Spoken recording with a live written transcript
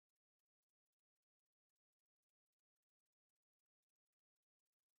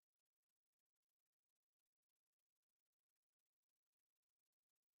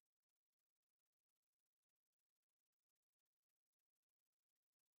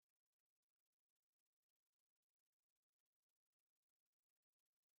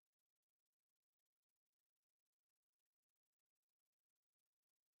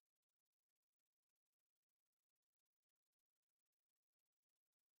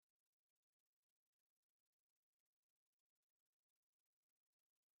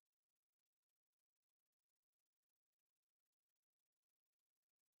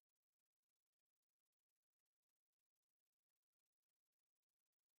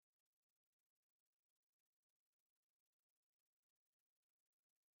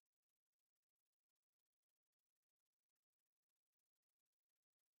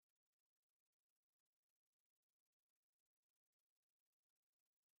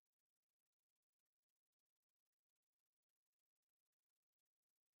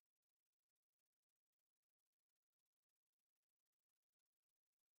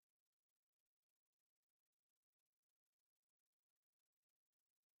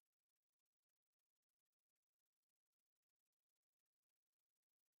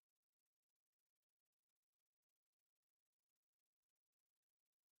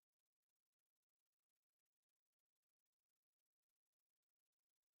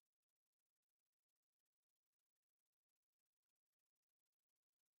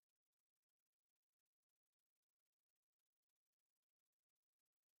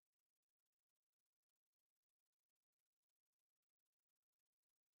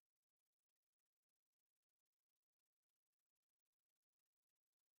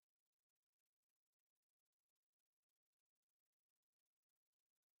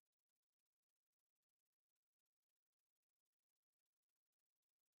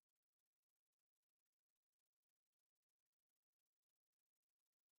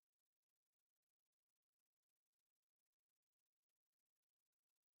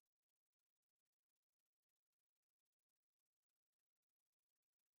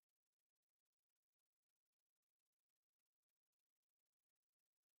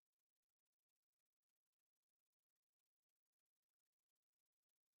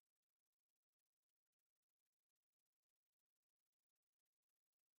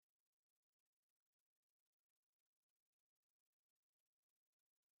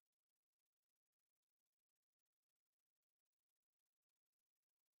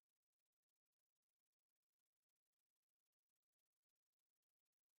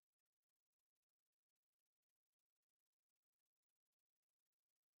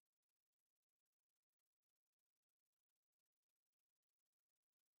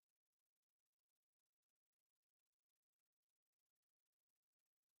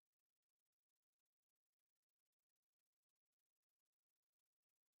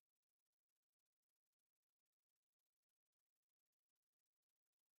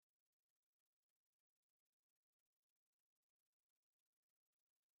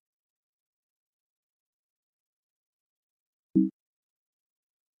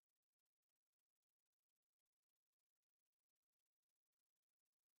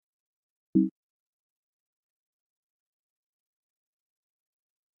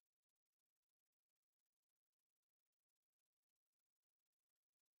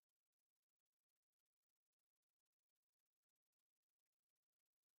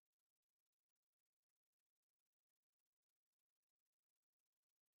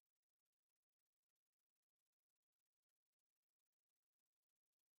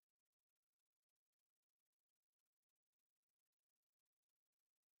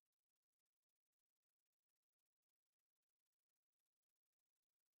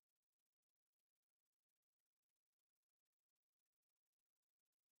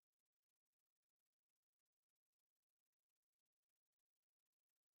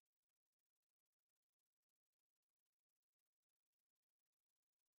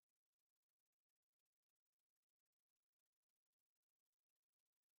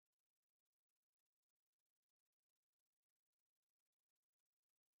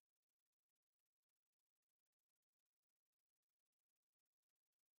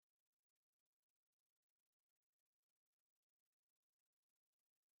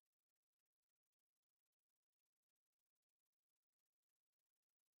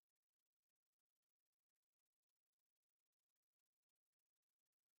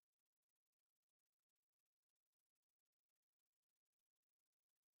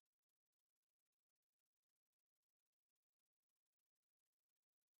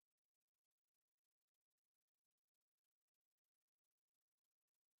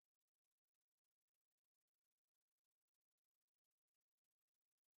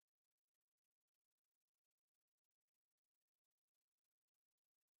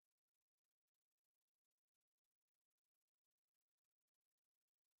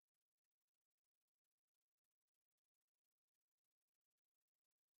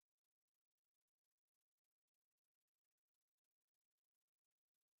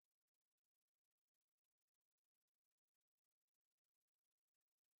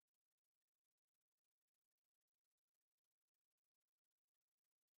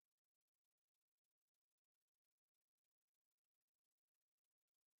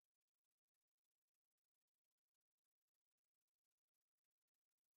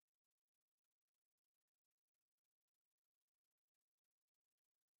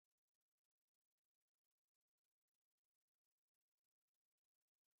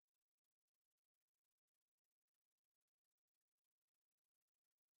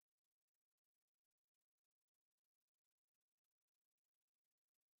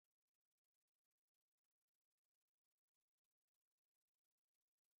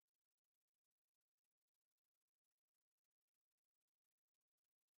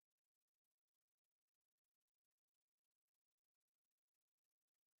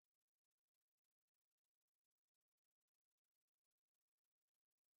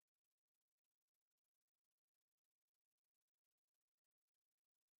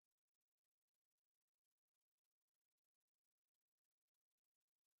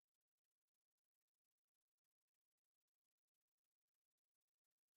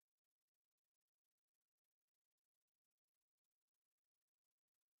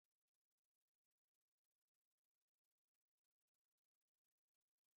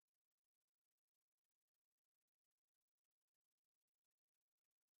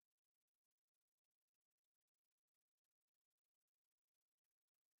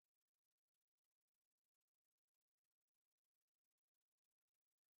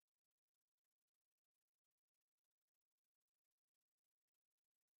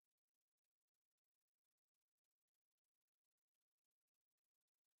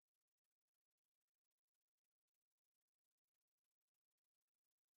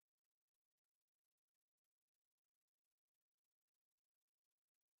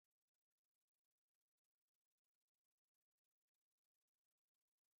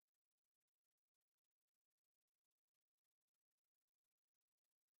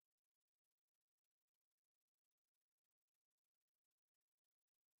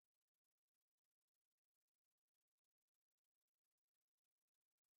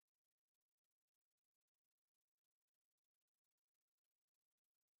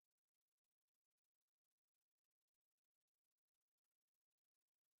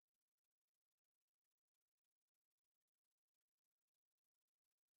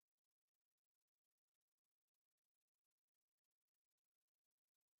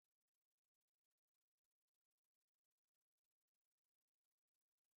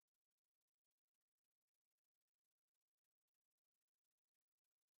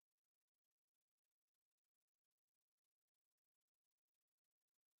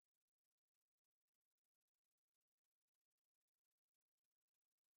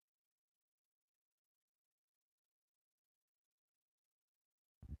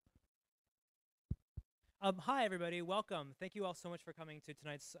Hi, everybody. Welcome. Thank you all so much for coming to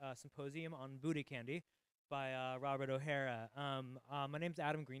tonight's symposium on Bootycandy by Robert O'Hara. My name's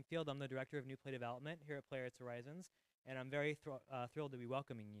Adam Greenfield. I'm the Director of New Play Development here at Playwrights Horizons, and I'm very thrilled to be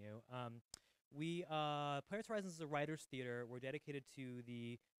welcoming you. Playwrights Horizons is a writer's theater. We're dedicated to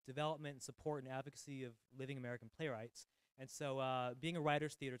the development, support, and advocacy of living American playwrights. And so being a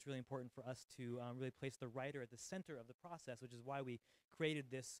writer's theater, it's really important for us to really place the writer at the center of the process, which is why we created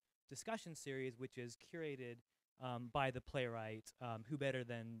this discussion series, which is curated by the playwright. Who better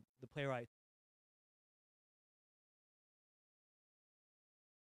than the playwright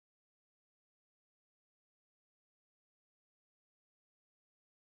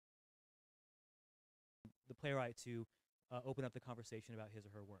to open up the conversation about his or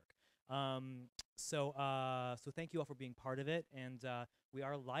her work. So thank you all for being part of it, and we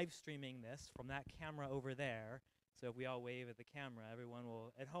are live streaming this from that camera over there. So if we all wave at the camera, everyone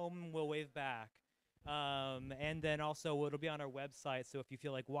at home will wave back. And then also it'll be on our website, so if you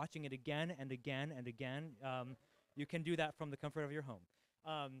feel like watching it again and again and again, you can do that from the comfort of your home.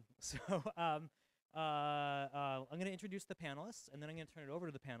 I'm going to introduce the panelists, and then I'm going to turn it over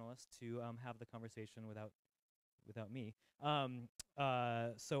to the panelists to have the conversation without me.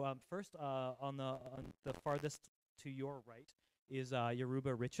 First, on the farthest to your right is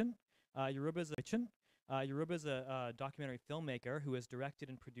Yoruba Richen. Yoruba is a documentary filmmaker who has directed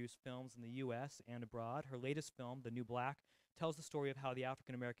and produced films in the U.S. and abroad. Her latest film, The New Black, tells the story of how the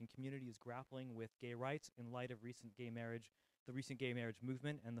African-American community is grappling with gay rights in light of the recent gay marriage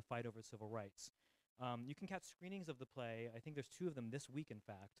movement and the fight over civil rights. You can catch screenings of the play. I think there's 2 of them this week, in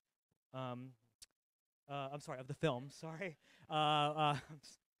fact. I'm sorry, of the film, sorry. One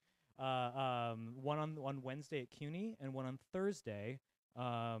on Wednesday at CUNY and one on Thursday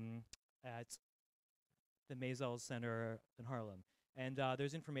at the Maisel Center in Harlem. And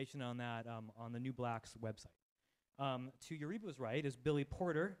there's information on that on the New Black's website. To Yoruba's right is Billy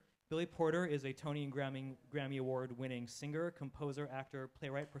Porter. Billy Porter is a Tony and Grammy Award-winning singer, composer, actor,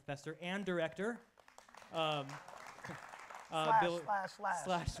 playwright, professor, and director.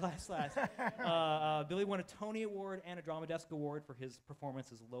 Billy won a Tony Award and a Drama Desk Award for his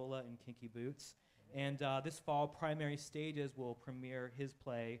performance as Lola in Kinky Boots. And this fall, Primary Stages will premiere his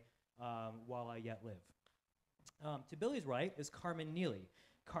play, While I Yet Live. To Billy's right is Carmen Neely.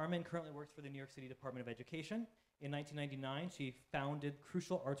 Carmen currently works for the New York City Department of Education. In 1999, she founded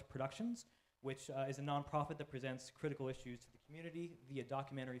Crucial Arts Productions, which is a nonprofit that presents critical issues to the community via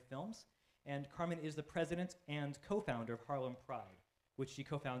documentary films. And Carmen is the president and co-founder of Harlem Pride, which she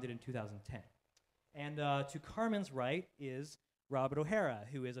co-founded in 2010. And to Carmen's right is Robert O'Hara,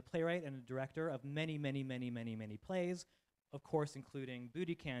 who is a playwright and a director of many, many, many, many, many plays, of course, including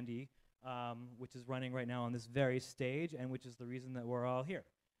Bootycandy, which is running right now on this very stage, and which is the reason that we're all here.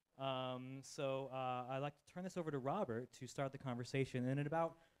 I'd like to turn this over to Robert to start the conversation, and in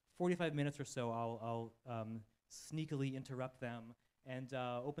about 45 minutes or so, I'll sneakily interrupt them and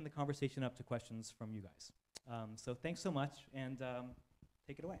open the conversation up to questions from you guys. So thanks so much, and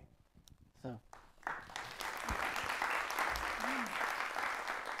take it away.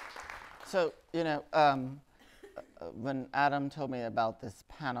 So when Adam told me about this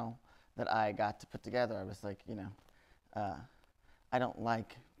panel that I got to put together, I was like, I don't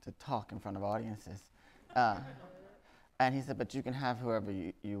like to talk in front of audiences. And he said, but you can have whoever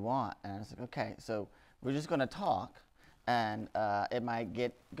you want. And I was like, okay, so we're just going to talk, and it might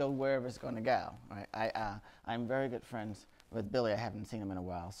go wherever it's going to go. Right? I'm very good friends with Billy. I haven't seen him in a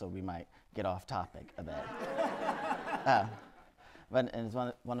while, so we might get off topic a bit. But it's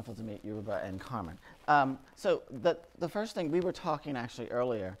wonderful to meet Yoruba and Carmen. So the first thing, we were talking actually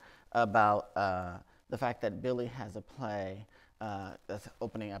earlier about the fact that Billy has a play that's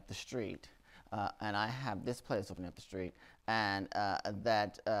opening up the street, and I have this play that's opening up the street, and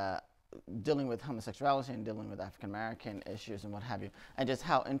that dealing with homosexuality and dealing with African American issues and what have you, and just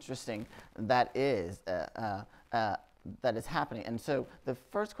how interesting that is happening. And so the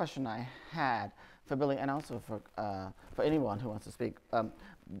first question I had for Billy, and also for anyone who wants to speak,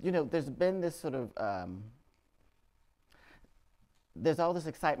 there's been this sort of there's all this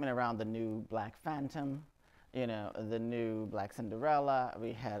excitement around the new Black Phantom, the new Black Cinderella.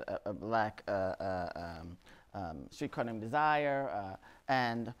 We had a Black streetcar named Desire,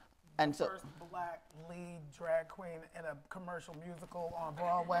 and so first Black lead drag queen in a commercial musical on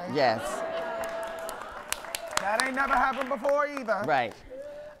Broadway. Yes. That ain't never happened before either. Right,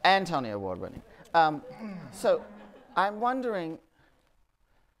 and Tony Award-winning. So I'm wondering,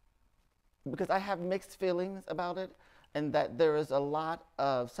 because I have mixed feelings about it, and that there is a lot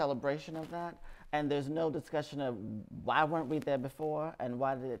of celebration of that, and there's no discussion of why weren't we there before, and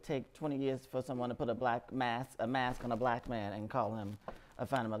why did it take 20 years for someone to put a mask on a black man and call him a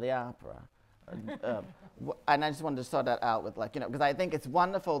Phantom of the Opera. And I just wanted to sort that out with, like, because I think it's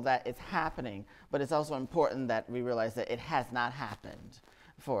wonderful that it's happening, but it's also important that we realize that it has not happened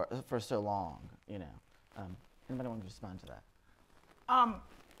for so long, Anybody want to respond to that? I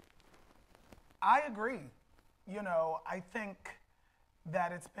agree. I think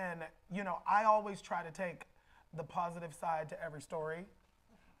that it's been, I always try to take the positive side to every story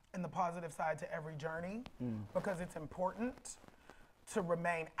and the positive side to every journey because it's important to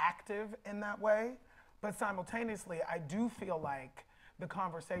remain active in that way. But simultaneously, I do feel like the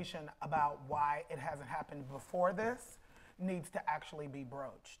conversation about why it hasn't happened before this needs to actually be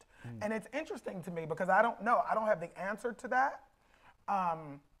broached. And it's interesting to me because I don't know. I don't have the answer to that. I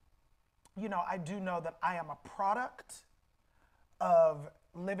do know that I am a product of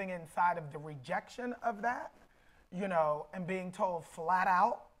living inside of the rejection of that, and being told flat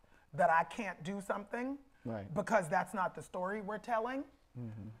out that I can't do something because that's not the story we're telling.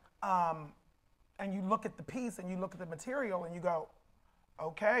 And you look at the piece and you look at the material and you go,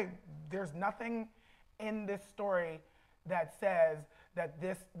 okay, there's nothing in this story that says that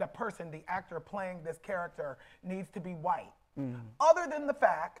the person, the actor playing this character, needs to be white, other than the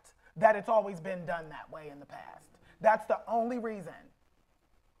fact that it's always been done that way in the past. That's the only reason.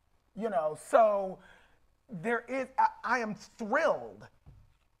 So there is, I am thrilled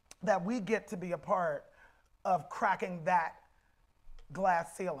that we get to be a part of cracking that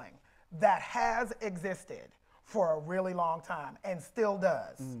glass ceiling that has existed for a really long time and still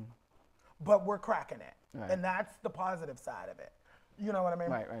does. But we're cracking it. Right. And that's the positive side of it. You know what I mean?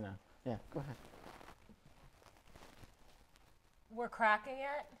 Right now. Yeah, go ahead. We're cracking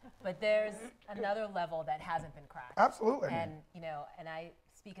it, but there's another level that hasn't been cracked. Absolutely. And and I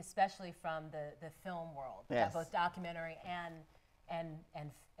speak especially from the film world, both documentary and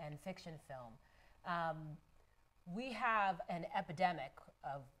fiction film. We have an epidemic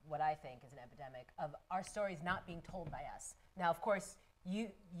of what I think is an epidemic of our stories not being told by us. Now, of course,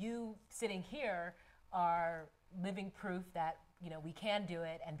 you sitting here are living proof that we can do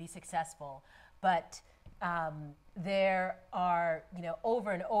it and be successful, but there are,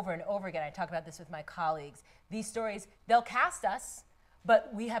 over and over and over again, I talk about this with my colleagues, these stories, they'll cast us,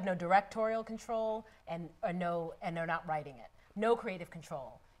 but we have no directorial control and they're not writing it. No creative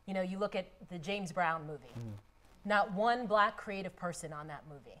control. You look at the James Brown movie. Not one black creative person on that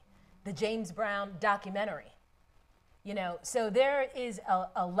movie. The James Brown documentary. So there is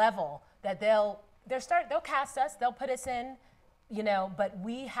a level that they'll cast us, they'll put us in, but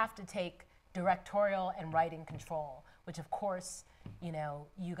we have to take directorial and writing control, which of course,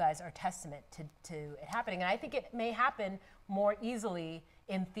 you guys are testament to it happening. And I think it may happen more easily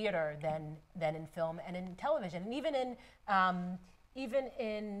in theater than in film and in television. And even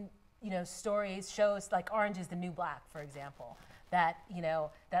in stories, shows like Orange is the New Black, for example, that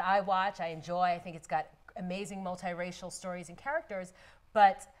I watch, I enjoy. I think it's got amazing multiracial stories and characters,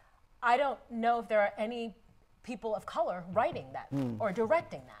 but I don't know if there are any people of color writing that or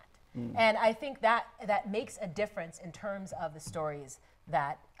directing that. And I think that makes a difference in terms of the stories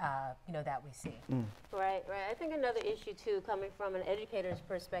that that we see. Right. I think another issue too, coming from an educator's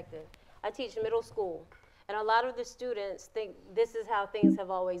perspective, I teach middle school, and a lot of the students think this is how things have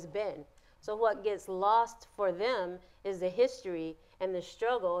always been. So what gets lost for them is the history and the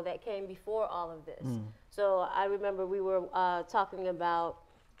struggle that came before all of this. So I remember we were talking about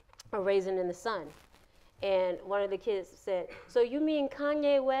A Raisin in the Sun. And one of the kids said, so you mean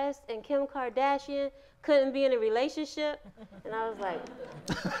Kanye West and Kim Kardashian couldn't be in a relationship? And I was like,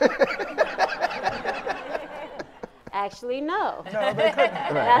 actually, no. No, they couldn't.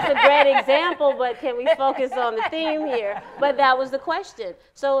 That's a great example, but can we focus on the theme here? But that was the question.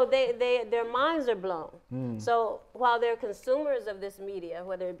 So their minds are blown. So while they're consumers of this media,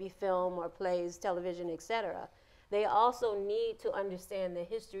 whether it be film or plays, television, etc., they also need to understand the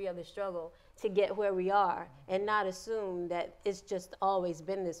history of the struggle to get where we are and not assume that it's just always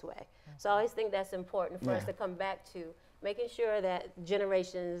been this way. So I always think that's important for us to come back to, making sure that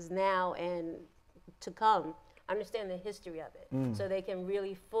generations now and to come understand the history of it so they can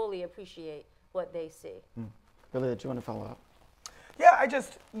really fully appreciate what they see. Billy, do you want to follow up? Yeah, I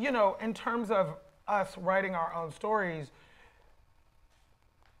just, in terms of us writing our own stories,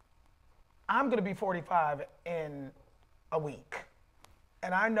 I'm going to be 45 in a week.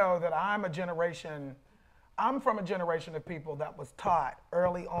 And I know that I'm from a generation of people that was taught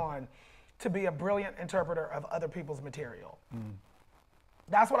early on to be a brilliant interpreter of other people's material.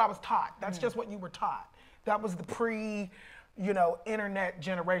 That's what I was taught. That's just what you were taught. That was the you know, internet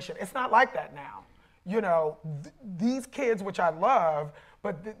generation. It's not like that now. You know, these kids, which I love,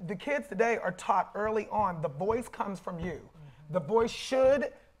 but the kids today are taught early on, the voice comes from you. The voice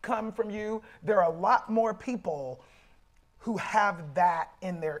should come from you. There are a lot more people who have that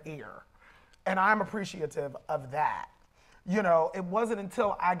in their ear. And I'm appreciative of that. You know, it wasn't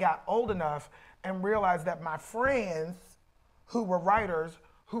until I got old enough and realized that my friends who were writers,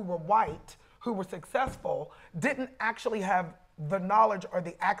 who were white, who were successful, didn't actually have the knowledge or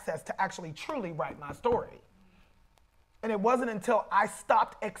the access to actually truly write my story. And it wasn't until I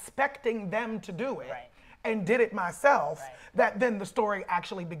stopped expecting them to do it and did it myself that then the story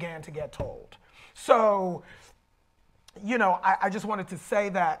actually began to get told. So, you know, I just wanted to say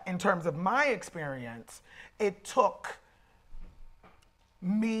that in terms of my experience, it took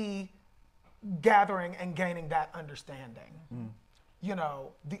me gathering and gaining that understanding. You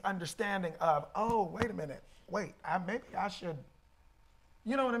know, the understanding of, oh, wait a minute, maybe I should,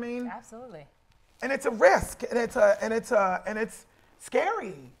 you know what I mean? Absolutely. And it's a risk, and it's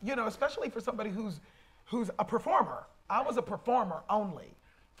scary, you know, especially for somebody who's a performer. I was a performer only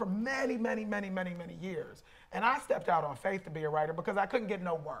for many, many, many, many, many years. And I stepped out on faith to be a writer because I couldn't get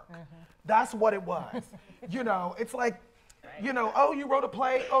no work. That's what it was. You know, it's like, you know, oh, you wrote a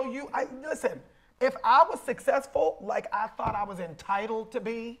play, listen, if I was successful like I thought I was entitled to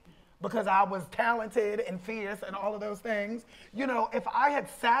be, because I was talented and fierce and all of those things, you know, if I had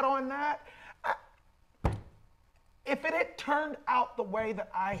sat on that, if it had turned out the way that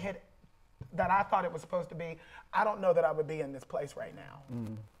I thought it was supposed to be, I don't know that I would be in this place right now.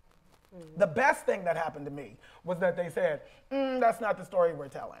 The best thing that happened to me was that they said, that's not the story we're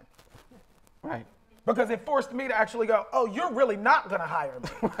telling. Right. Because it forced me to actually go, oh, you're really not gonna hire me.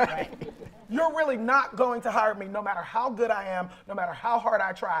 You're really not going to hire me no matter how good I am, no matter how hard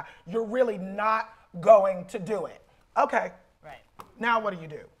I try, you're really not going to do it. Okay. Now what do you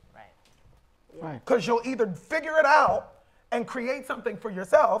do? Because you'll either figure it out and create something for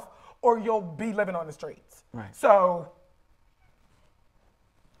yourself, or you'll be living on the streets. So.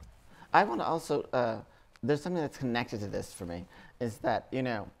 I want to also, there's something that's connected to this for me, is that, you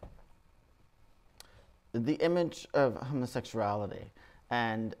know, the image of homosexuality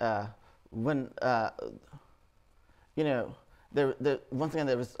and when, you know, once again,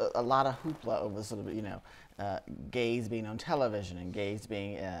 there was a lot of hoopla over sort of, you know, gays being on television and gays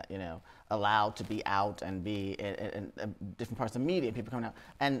being, you know, allowed to be out and be in different parts of media, people coming out.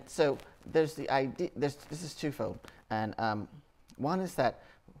 And so there's the idea, this is twofold. And one is that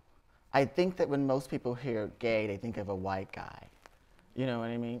I think that when most people hear gay, they think of a white guy. You know what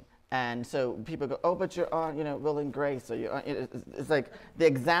I mean? And so people go, oh, but you're on, you know, Will and Grace. Or you're on, it's like the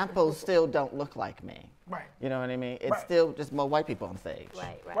examples still don't look like me. You know what I mean? It's still just more white people on stage.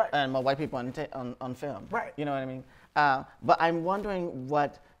 And more white people on film. You know what I mean? But I'm wondering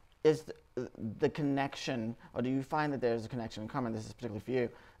what is the connection, or do you find that there's a connection, Carmen, this is particularly for you,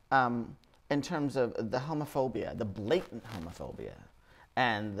 in terms of the homophobia, the blatant homophobia,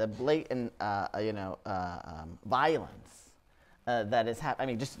 and the blatant, you know, violence that is happening.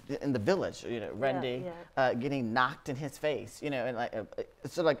 I mean, just in the village, you know, Randy getting knocked in his face, you know, and like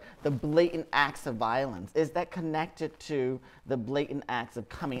it's sort of like the blatant acts of violence. Is that connected to the blatant acts of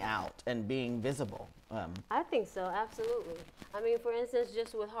coming out and being visible? I think so, absolutely. I mean, for instance,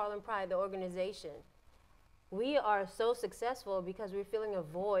 just with Harlem Pride, the organization, we are so successful because we're filling a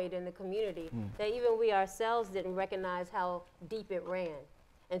void in the community that even we ourselves didn't recognize how deep it ran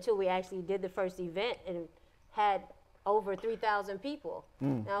until we actually did the first event and had over 3,000 people.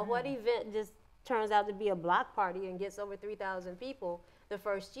 Now, what event just turns out to be a block party and gets over 3,000 people the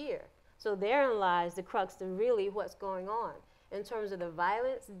first year? So therein lies the crux to really what's going on. In terms of the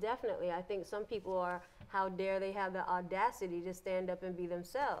violence, definitely, I think some people are, how dare they have the audacity to stand up and be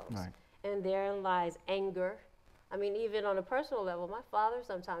themselves. And therein lies anger. I mean, even on a personal level, my father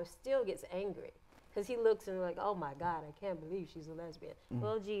sometimes still gets angry because he looks and like, oh my God, I can't believe she's a lesbian.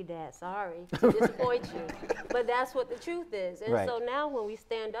 Well, gee, Dad, sorry to disappoint you. But that's what the truth is. And so now when we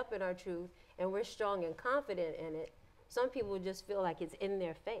stand up in our truth and we're strong and confident in it, some people just feel like it's in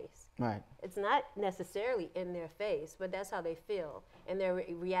their face. It's not necessarily in their face, but that's how they feel. And their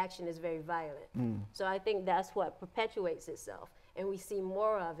reaction is very violent. So I think that's what perpetuates itself. And we see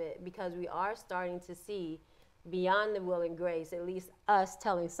more of it because we are starting to see beyond the Will and Grace, at least us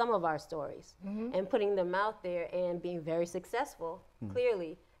telling some of our stories and putting them out there and being very successful,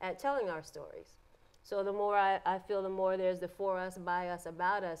 clearly, at telling our stories. So the more I feel, the more there's the for us, by us,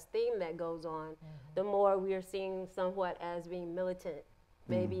 about us theme that goes on, the more we are seeing somewhat as being militant,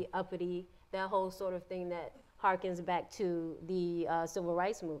 maybe uppity, that whole sort of thing that harkens back to the civil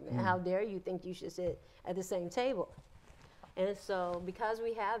rights movement. How dare you think you should sit at the same table? And so because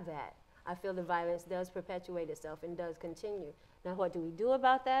we have that, I feel the violence does perpetuate itself and does continue. Now, what do we do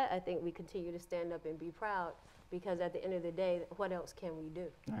about that? I think we continue to stand up and be proud, because at the end of the day, what else can we do?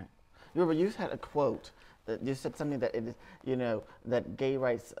 Right. Yoruba, you had a quote that you said something that it is, you know, that gay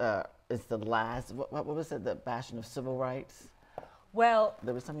rights is the last, what was it, the bastion of civil rights? Well,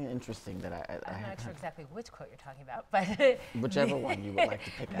 there was something interesting that I'm not sure exactly which quote you're talking about, but whichever one you would like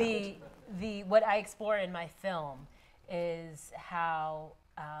to pick out. What I explore in my film is how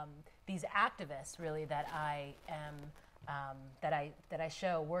these activists, really, that I am, that I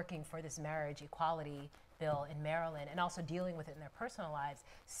show working for this marriage equality bill in Maryland, and also dealing with it in their personal lives,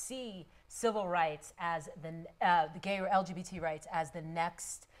 see civil rights as the gay or LGBT rights as the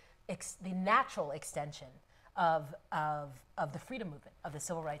next, the natural extension of the freedom movement, of the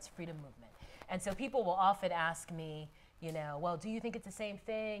civil rights freedom movement. And so people will often ask me, you know, well, do you think it's the same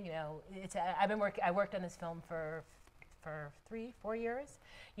thing? You know, I worked on this film for 3-4 years,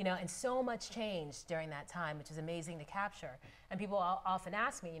 you know, and so much changed during that time, which is amazing to capture. And people often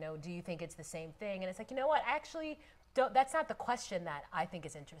ask me, you know, do you think it's the same thing? And it's like, you know what, actually, that's not the question that I think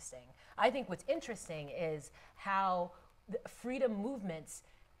is interesting. I think what's interesting is how the freedom movements,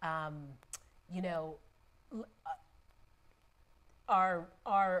 you know,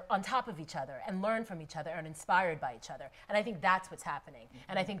 are on top of each other and learn from each other and inspired by each other. And I think that's what's happening.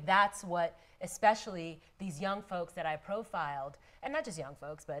 And I think that's what, especially these young folks that I profiled, and not just young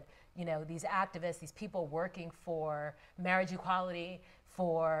folks, but you know, these activists, these people working for marriage equality,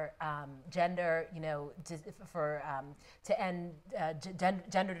 for gender, you know, to end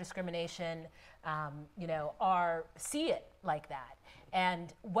gender discrimination, you know, see it like that.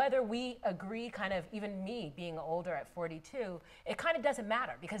 And whether we agree, kind of, even me being older at 42, it kind of doesn't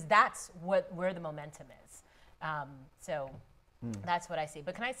matter, because that's where the momentum is. That's what I see.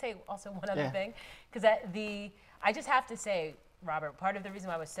 But can I say also one other thing? Because I just have to say, Robert, part of the reason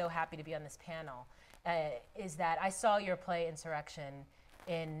why I was so happy to be on this panel is that I saw your play Insurrection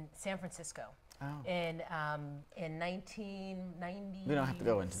in San Francisco. Oh. In 1990. We don't have to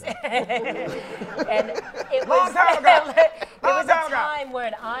go into that. And it was a time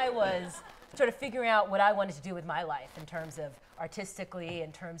when I was sort of figuring out what I wanted to do with my life in terms of artistically,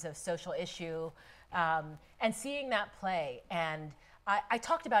 in terms of social issue, and seeing that play. And I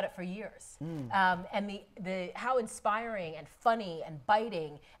talked about it for years. And how inspiring and funny and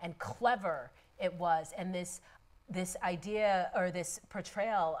biting and clever it was, and this idea, or this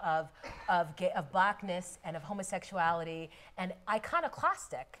portrayal of blackness and of homosexuality and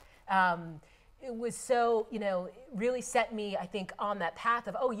iconoclastic. It was so, you know, it really set me, I think, on that path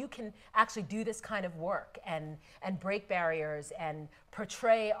of, oh, you can actually do this kind of work and break barriers and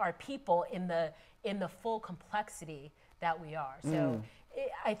portray our people in the full complexity that we are. So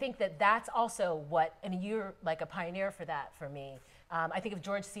I think that's also what, and you're like a pioneer for that for me. I think of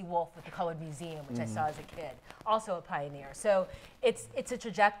George C. Wolfe with the Colored Museum, which I saw as a kid, also a pioneer. So it's a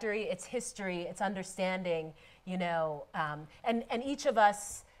trajectory, it's history, it's understanding, you know, and each of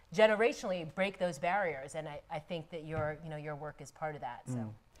us generationally break those barriers, and I think that your work is part of that.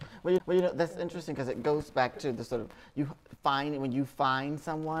 So. Well, you know, that's interesting, because it goes back to the sort of, when you find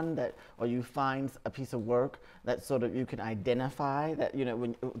someone that, or you find a piece of work that sort of you can identify, that, you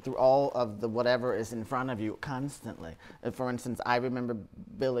know, through all of the whatever is in front of you constantly. For instance, I remember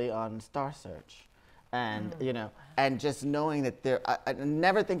Billy on Star Search. And, you know, and just knowing that I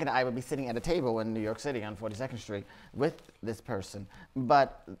never thinking I would be sitting at a table in New York City on 42nd Street with this person,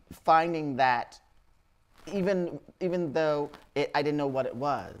 but finding that even though I didn't know what it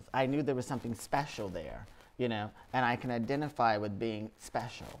was, I knew there was something special there, you know, and I can identify with being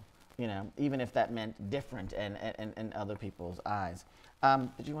special, you know, even if that meant different in other people's eyes.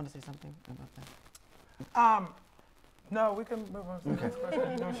 Did you want to say something about that? No, we can move on to the next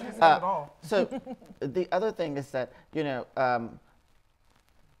question. No, she said it all. So the other thing is that, you know,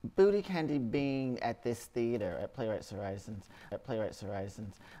 Bootycandy being at this theater at Playwrights Horizons,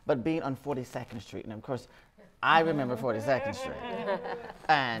 but being on 42nd Street, and of course, I remember 42nd Street,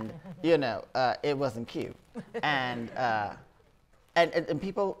 and you know, it wasn't cute, and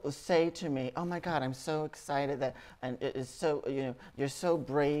people say to me, "Oh my God, I'm so excited that, and it is so, you know, you're so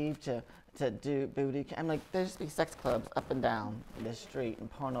brave to do booty." I'm like, there used to be sex clubs up and down the street and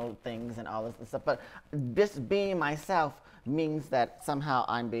porno things and all this and stuff, but just being myself means that somehow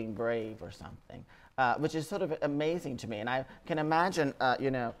I'm being brave or something, which is sort of amazing to me. And I can imagine,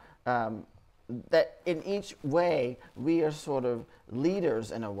 you know, that in each way we are sort of leaders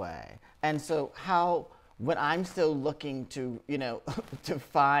in a way. And so when I'm still looking to, you know, to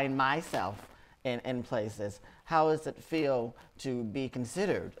find myself in places. How does it feel to be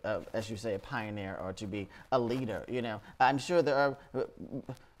considered, as you say, a pioneer or to be a leader? You know, I'm sure there are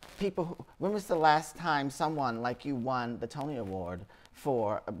people who, when was the last time someone like you won the Tony Award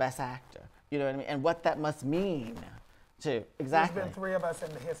for Best Actor? You know what I mean? And what that must mean to, exactly. There's been 3 of us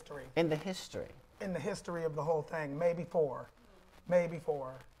in the history. In the history. In the history of the whole thing, maybe 4. Maybe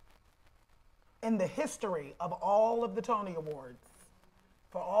 4. In the history of all of the Tony Awards,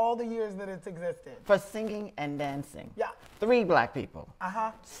 for all the years that it's existed. For singing and dancing. Yeah. 3 black people.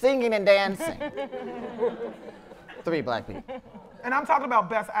 Uh-huh. Singing and dancing. 3 black people. And I'm talking about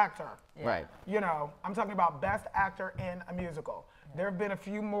Best Actor. Yeah. Right. You know, I'm talking about Best Actor in a musical. There have been a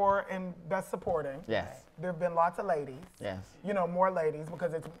few more in Best Supporting. Yes. There have been lots of ladies. Yes. You know, more ladies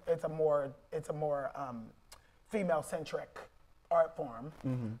because it's a more female-centric art form.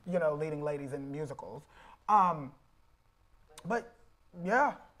 You know, leading ladies in musicals. But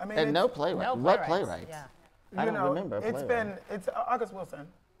yeah, I mean. And no playwrights. No What playwrights? playwrights? Yeah. I don't remember a It's playwright. it's August Wilson.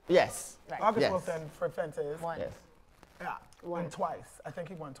 Yes. Right. August Yes. Wilson for Fences. One. Yes. Yeah. Won twice. I think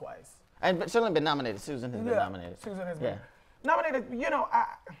he won twice. And but she's only been nominated. Susan has been nominated. Susan has been Yeah. nominated. You know,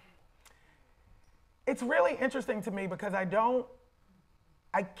 it's really interesting to me because I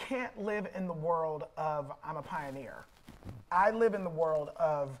can't live in the world of I'm a pioneer. I live in the world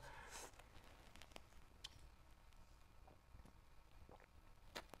of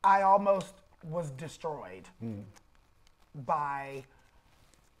I almost was destroyed by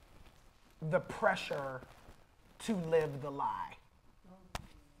the pressure to live the lie.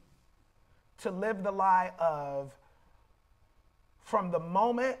 To live the lie of, from the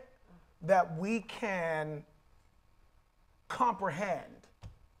moment that we can comprehend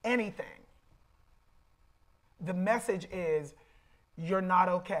anything, the message is, you're not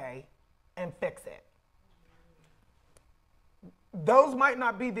okay, and fix it. Those might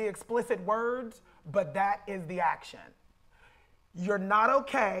not be the explicit words, but that is the action. You're not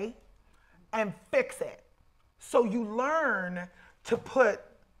okay, and fix it. So you learn to put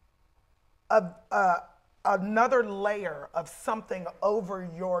another layer of something over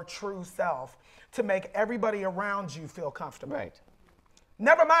your true self to make everybody around you feel comfortable. Right.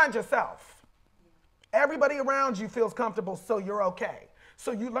 Never mind yourself. Everybody around you feels comfortable, so you're okay.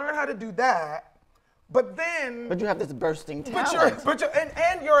 So you learn how to do that, but then. But you have this bursting talent.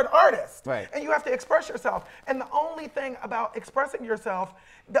 And you're an artist. Right. And you have to express yourself. And the only thing about expressing yourself,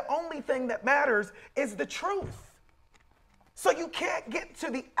 the only thing that matters is the truth. So you can't get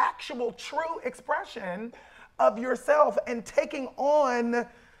to the actual true expression of yourself and taking on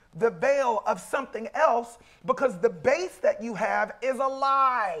the veil of something else because the base that you have is a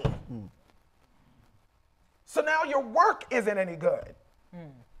lie. So now your work isn't any good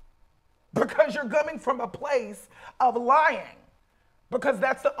because you're coming from a place of lying because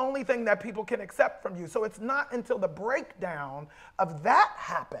that's the only thing that people can accept from you. So it's not until the breakdown of that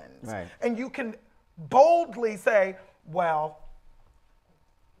happens and you can boldly say, well,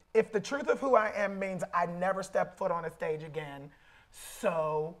 if the truth of who I am means I never step foot on a stage again,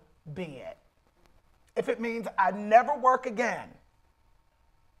 so be it. If it means I never work again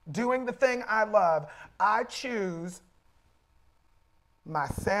doing the thing I love, I choose my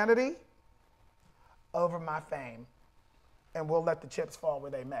sanity over my fame, and we'll let the chips fall where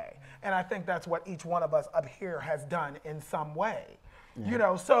they may. And I think that's what each one of us up here has done in some way. You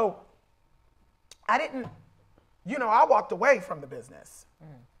know, so I didn't, you know, I walked away from the business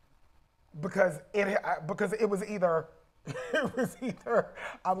because it was either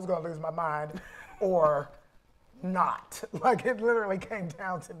I was gonna lose my mind or not. Like it literally came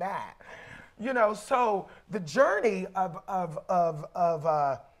down to that. You know, so the journey of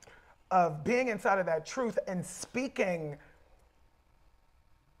being inside of that truth and speaking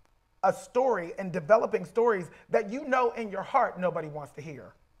a story and developing stories that you know in your heart nobody wants to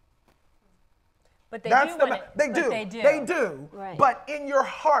hear. But they do. Right. But in your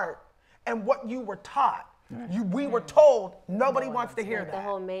heart and what you were taught, we were told nobody wants to hear Like that. the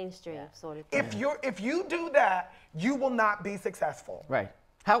whole mainstream sort of thing. If you do that, you will not be successful. Right.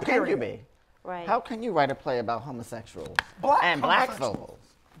 How can you be? Right. How can you write a play about homosexuals Black and black homosexuals. folks?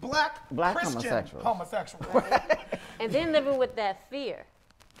 Black Christian homosexuals. And then living with that fear,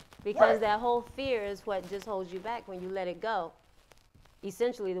 because that whole fear is what just holds you back. When you let it go,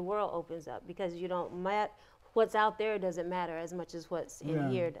 essentially the world opens up because you don't matter. What's out there doesn't matter as much as what's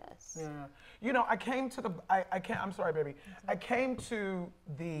in here does. Yeah. You know, I came to the, I'm sorry, baby. I came to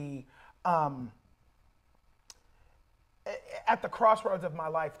the, at the crossroads of my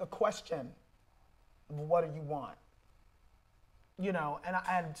life, the question, what do you want? You know,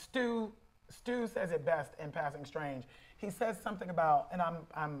 and Stu says it best in Passing Strange. he says something about, and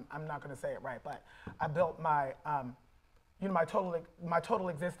I'm not going to say it right, but I built my, you know, my total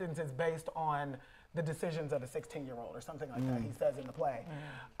existence is based on the decisions of a 16-year-old or something like that, he says in the play.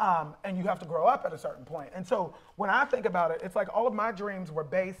 And you have to grow up at a certain point. And so when I think about it, it's like all of my dreams were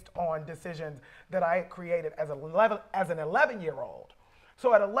based on decisions that I had created as an 11-year-old.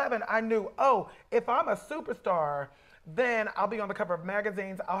 So at 11, I knew, oh, if I'm a superstar, then I'll be on the cover of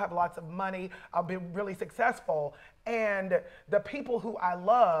magazines, I'll have lots of money, I'll be really successful, and the people who I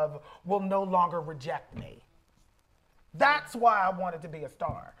love will no longer reject me. That's why I wanted to be a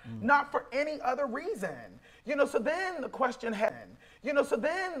star, not for any other reason. You know, so then the question had, to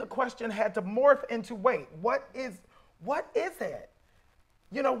morph into, wait, what is it?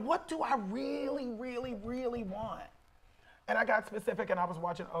 You know, what do I really, really, really want? And I got specific, and I was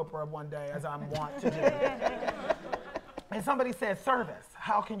watching Oprah one day, as I'm wont to do. And somebody said, service.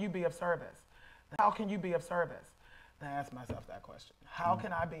 How can you be of service? How can you be of service? And I asked myself that question. How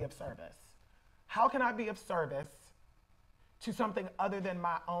can I be of service? How can I be of service to something other than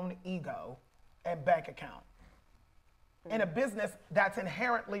my own ego and bank account? In a business that's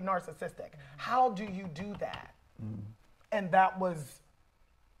inherently narcissistic, how do you do that? And that was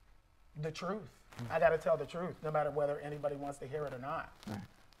the truth. I gotta tell the truth, no matter whether anybody wants to hear it or not.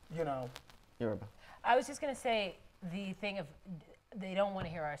 You know. Yoruba. I was just gonna say the thing of they don't want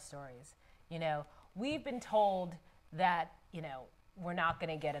to hear our stories. You know, we've been told that, you know, we're not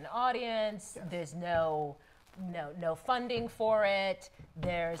gonna get an audience, there's no funding for it,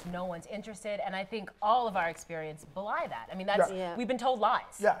 there's no one's interested, and I think all of our experience belie that. I mean, that's we've been told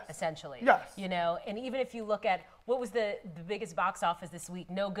lies, essentially. You know, and even if you look at what was the biggest box office this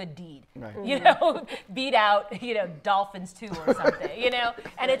week, No Good Deed, you know, beat out, you know, Dolphins 2 or something, you know,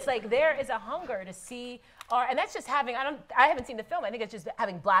 and it's like there is a hunger to see and that's just having, I haven't seen the film, I think it's just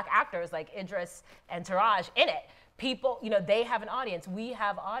having black actors like Idris and Taraj in it. People, you know, they have an audience, we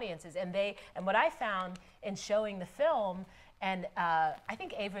have audiences, and what I found in showing the film, and I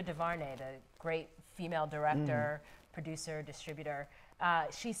think Ava DuVernay, the great female director, producer, distributor,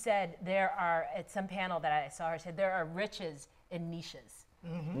 she said there are, at some panel that I saw her, said there are riches in niches.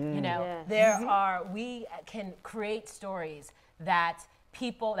 You know, we can create stories that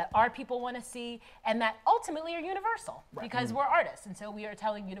our people want to see, and that ultimately are universal because we're artists, and so we are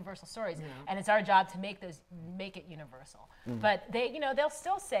telling universal stories, and it's our job to make it universal. But they'll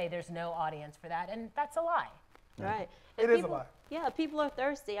still say there's no audience for that, and that's a lie. Right. It is a lie. Yeah, people are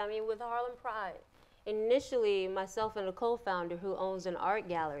thirsty. I mean, with Harlem Pride, initially myself and a co-founder who owns an art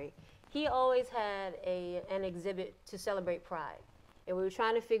gallery, he always had an exhibit to celebrate Pride, and we were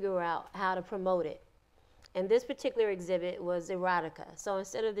trying to figure out how to promote it. And this particular exhibit was erotica. So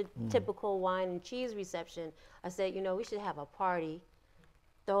instead of the typical wine and cheese reception, I said, you know, we should have a party,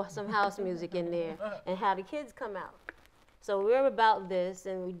 throw some house music in there, and have the kids come out. So we're about this,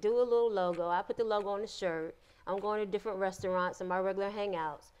 and we do a little logo. I put the logo on the shirt. I'm going to different restaurants and my regular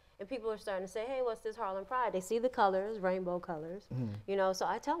hangouts. And people are starting to say, hey, what's this Harlem Pride? They see the colors, rainbow colors. You know, so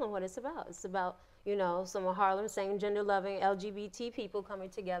I tell them what it's about. It's about, you know, some of Harlem same gender-loving LGBT people coming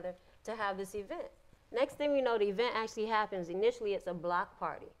together to have this event. Next thing we know, the event actually happens. Initially, it's a block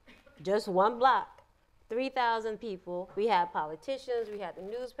party, just one block, 3,000 people. We had politicians, we had the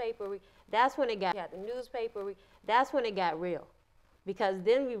newspaper. That's when it got real, because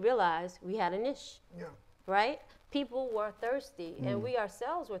then we realized we had a niche, right? People were thirsty, and we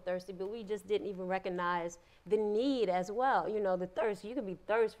ourselves were thirsty, but we just didn't even recognize the need as well. You know, the thirst, you could be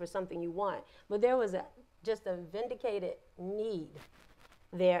thirsty for something you want, but there was just a vindicated need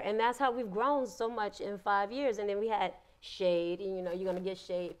there, and that's how we've grown so much in 5 years. And then we had shade, and you know, you're gonna get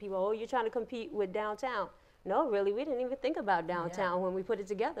shade. People, oh, you're trying to compete with downtown. No, really, we didn't even think about downtown when we put it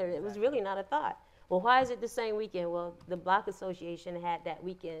together. It was really not a thought. Well, why is it the same weekend? Well, the Block Association had that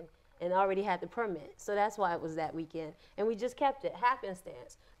weekend and already had the permit, so that's why it was that weekend. And we just kept it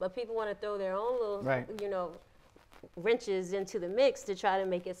happenstance. But people want to throw their own little, you know, wrenches into the mix to try to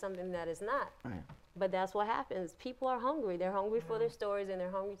make it something that is not. But that's what happens. People are hungry. They're hungry for their stories, and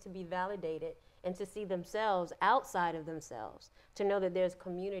they're hungry to be validated and to see themselves outside of themselves, to know that there's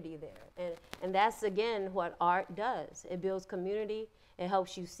community there. And that's, again, what art does. It builds community. It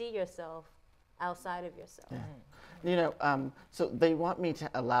helps you see yourself outside of yourself. You know, so they want me to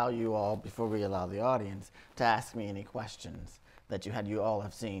allow you all, before we allow the audience, to ask me any questions that you had. You all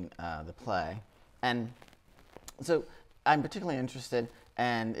have seen the play. And so I'm particularly interested,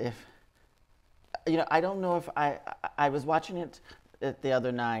 and if, you know, I don't know if I was watching it the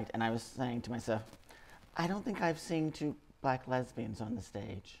other night, and I was saying to myself, I don't think I've seen two black lesbians on the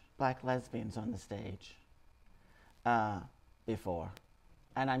stage, before.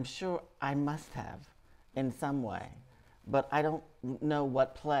 And I'm sure I must have in some way. but I don't know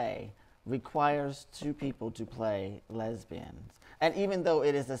what play requires two people to play lesbians. And even though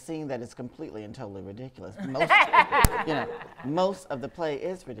it is a scene that is completely and totally ridiculous, most of the play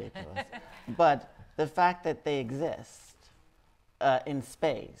is ridiculous. But the fact that they exist in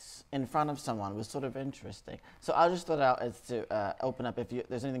space in front of someone was sort of interesting. So I'll just throw it out as to open up if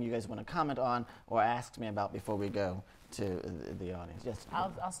there's anything you guys want to comment on or ask me about before we go to the audience. Yes.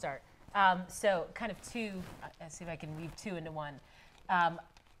 I'll start. So kind of two, let's see if I can weave two into one.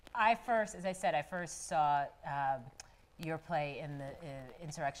 I first saw your play in the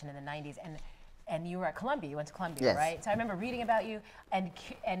Insurrection in the 90s, and you were at Columbia. You went to Columbia, yes. right? So I remember reading about you and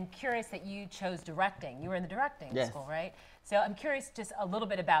curious that you chose directing. You were in the directing yes. school, right? So I'm curious just a little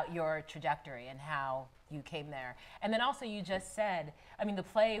bit about your trajectory and how you came there. And then also you just said, I mean, the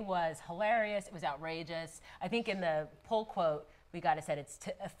play was hilarious. It was outrageous. I think in the pull quote, we got it said it's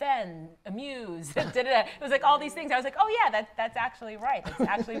to offend, amuse, it was like all these things. I was like, oh yeah, that's actually right. That's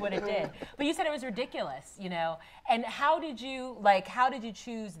actually what it did. But you said it was ridiculous, you know? And how did you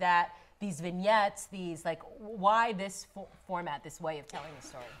choose these vignettes, why this format, this way of telling the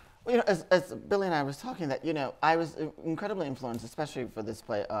story? Well, you know, as Billy and I was talking, that, you know, I was incredibly influenced, especially for this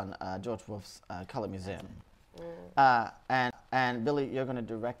play, on George Wolfe's Color Museum. And Billy, you're going to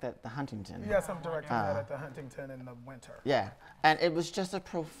direct that at the Huntington. Yes, I'm directing that at the Huntington in the winter. Yeah, and it was just it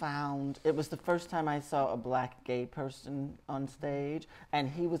was the first time I saw a black gay person on stage, and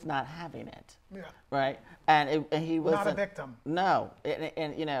he was not having it. Yeah. Right? And he was not a victim. No,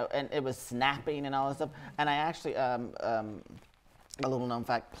 and you know, and it was snapping and all this stuff. And I actually, a little known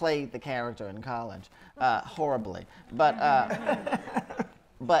fact, played the character in college, horribly. But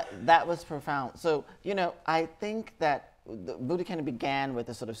that was profound. So, you know, I think that Bootycandy began with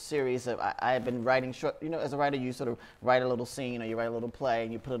a sort of series of, I have been writing short, you know, as a writer, you sort of write a little scene or you write a little play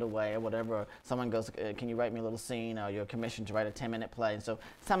and you put it away or whatever. Or someone goes, can you write me a little scene? Or you're commissioned to write a 10-minute play. And so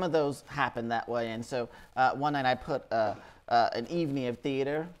some of those happen that way. And so one night I put an evening of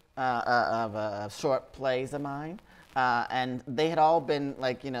theater of short plays of mine. And they had all been,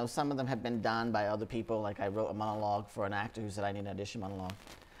 like, you know, some of them had been done by other people. Like I wrote a monologue for an actor who said I need an audition monologue.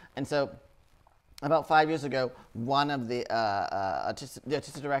 And so about 5 years ago, one of the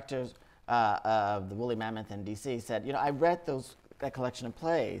artistic directors of the Woolly Mammoth in DC said, you know, I read that collection of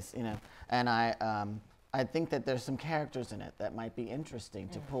plays, you know, and I think that there's some characters in it that might be interesting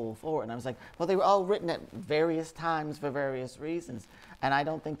to pull forward. And I was like, well, they were all written at various times for various reasons, and I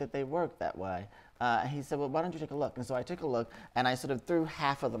don't think that they work that way. He said, well, why don't you take a look? And so I took a look, and I sort of threw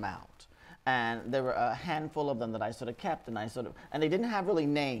half of them out. And there were a handful of them that I sort of kept, and they didn't have really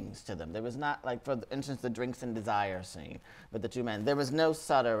names to them. There was not, like, for instance, the Drinks and Desire scene with the two men. There was no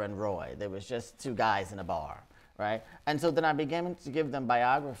Sutter and Roy. There was just two guys in a bar, right? And so then I began to give them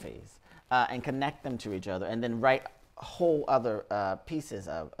biographies and connect them to each other, and then write whole other pieces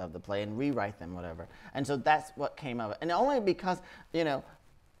of the play and rewrite them, whatever. And so that's what came of it. And only because, you know,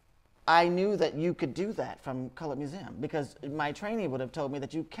 I knew that you could do that from Color Museum, because my trainee would have told me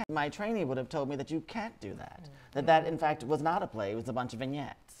that you can't. My trainee would have told me that you can't do that. That in fact was not a play; it was a bunch of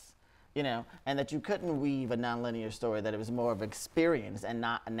vignettes, you know, and that you couldn't weave a nonlinear story. That it was more of experience and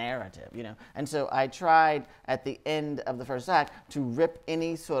not a narrative, you know. And so I tried at the end of the first act to rip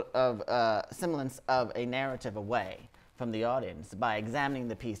any sort of semblance of a narrative away from the audience by examining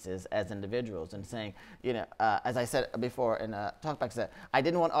the pieces as individuals and saying, you know, as I said before in Talkbacks, I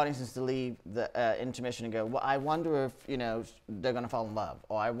didn't want audiences to leave the intermission and go, well, I wonder if, you know, they're going to fall in love,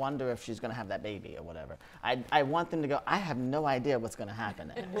 or I wonder if she's going to have that baby or whatever. I want them to go, I have no idea what's going to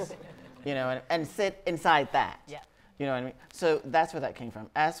happen next, you know, and sit inside that. Yeah. You know what I mean? So that's where that came from.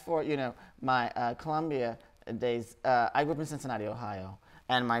 As for, you know, my Columbia days, I grew up in Cincinnati, Ohio,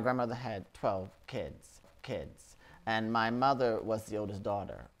 and my grandmother had 12 kids. And my mother was the oldest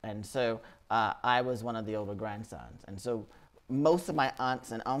daughter. And so I was one of the older grandsons. And so most of my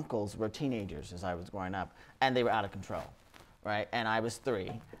aunts and uncles were teenagers as I was growing up, and they were out of control, right? And I was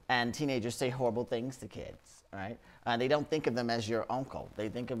 3. And teenagers say horrible things to kids, right? They don't think of them as your uncle. They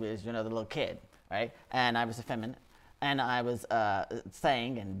think of it as, you know, the little kid, right? And I was effeminate. And I was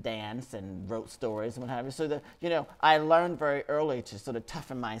sang and danced and wrote stories and what have you. So you know, I learned very early to sort of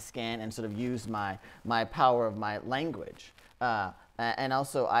toughen my skin and sort of use my power of my language. And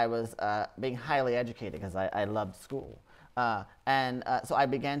also I was being highly educated because I loved school. So I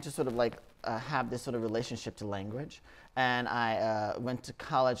began to sort of like have this sort of relationship to language. And I went to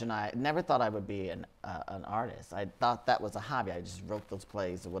college, and I never thought I would be an artist. I thought that was a hobby. I just wrote those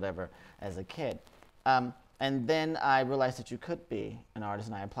plays or whatever as a kid. And then I realized that you could be an artist,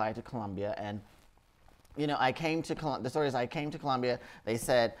 and I applied to Columbia, and you know, I came to the story is I came to Columbia. They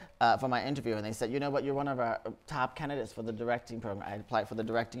said for my interview, and they said, you know what, you're one of our top candidates for the directing program. I applied for the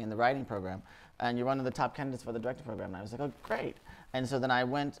directing and the writing program, and you're one of the top candidates for the directing program. And I was like, oh, great. And so then I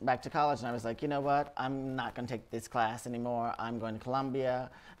went back to college, and I was like, you know what, I'm not going to take this class anymore. I'm going to Columbia,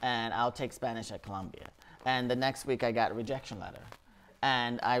 and I'll take Spanish at Columbia. And the next week, I got a rejection letter.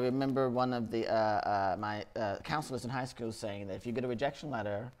 And I remember one of the my counselors in high school saying that if you get a rejection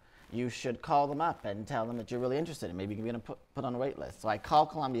letter, you should call them up and tell them that you're really interested and maybe you're going to put on a wait list. So I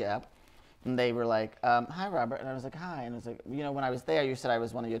called Columbia up, and they were like, hi, Robert. And I was like, hi. And I was like, you know, when I was there, you said I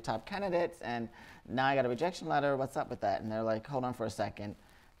was one of your top candidates, and now I got a rejection letter. What's up with that? And they're like, hold on for a second.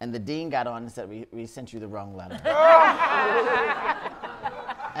 And the dean got on and said, we sent you the wrong letter.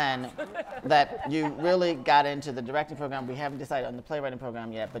 And that you really got into the directing program. We haven't decided on the playwriting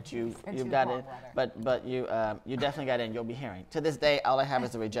program yet, but you got in. But you definitely got in. You'll be hearing. To this day, all I have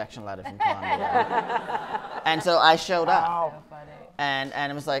is a rejection letter from Columbia. And so I showed up. Wow.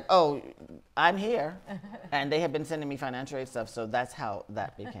 And it was like, oh, I'm here. And they had been sending me financial aid stuff, so that's how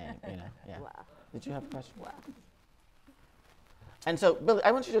that became, you know. Yeah. Wow. Did you have a question? Wow. And so, Billy,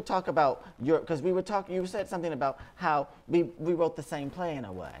 I want you to talk about because we were talking, you said something about how we wrote the same play in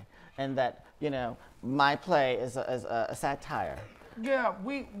a way, and that, you know, my play is a satire. Yeah,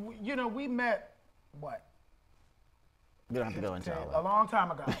 we met, what? You don't have to go into all A that. long time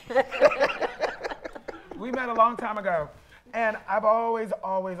ago. We met a long time ago. And I've always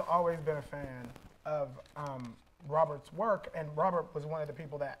been a fan of Robert's work. And Robert was one of the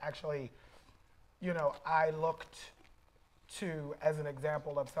people that actually, you know, I looked to as an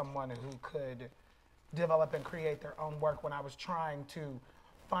example of someone who could develop and create their own work when I was trying to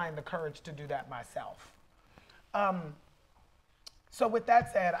find the courage to do that myself. So with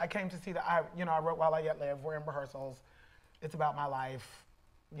that said, I came to see that I wrote While I Yet Live. We're in rehearsals. It's about my life,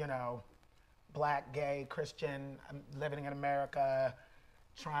 you know, Black, gay, Christian, I'm living in America,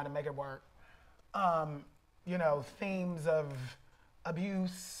 trying to make it work. You know, themes of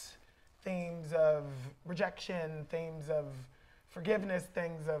abuse, themes of rejection, themes of forgiveness,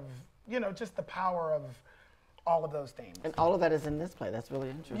 things of, you know, just the power of all of those themes. And all of that is in this play. That's really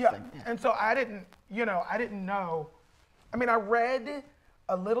interesting. Yeah. And so I didn't know. I mean, I read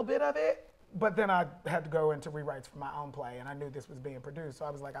a little bit of it, but then I had to go into rewrites for my own play, and I knew this was being produced, so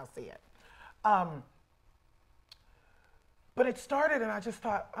I was like, I'll see it. But it started, and I just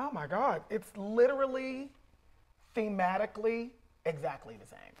thought, oh my God, it's literally thematically exactly the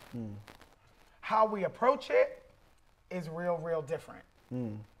same. How we approach it is real different.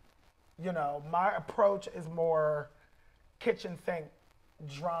 You know, my approach is more kitchen sink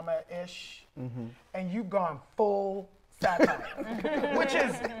drama-ish, and you've gone full satire,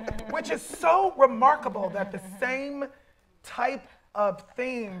 which is so remarkable that the same type of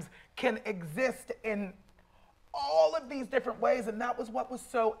themes can exist in all of these different ways. And that was what was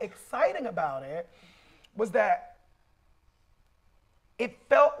so exciting about it, was that it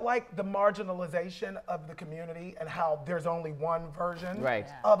felt like the marginalization of the community and how there's only one version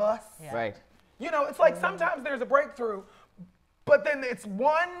of us. Yeah. Right. You know, it's like sometimes there's a breakthrough, but then it's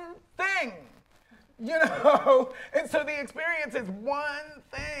one thing, you know? And so the experience is one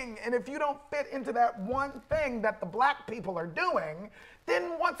thing. And if you don't fit into that one thing that the Black people are doing,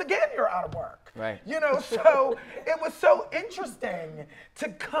 then once again, you're out of work. Right. You know, so it was so interesting to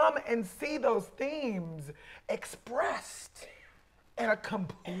come and see those themes expressed in a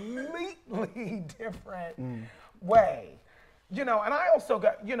completely different way. You know, and I also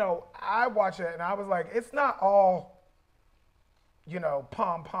got, you know, I watched it and I was like, it's not all, you know,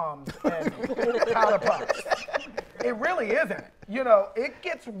 pom-poms and powder puffs. It really isn't. You know, it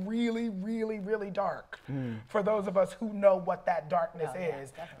gets really dark for those of us who know what that darkness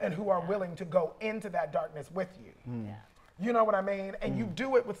is and who are willing to go into that darkness with you. Yeah. You know what I mean? And you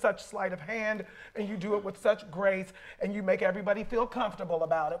do it with such sleight of hand, and you do it with such grace, and you make everybody feel comfortable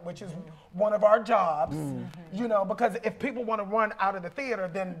about it, which is one of our jobs, you know, because if people want to run out of the theater,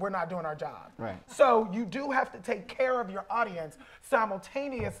 then we're not doing our job. Right. So you do have to take care of your audience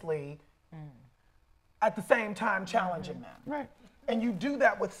simultaneously at the same time challenging them. Right. And you do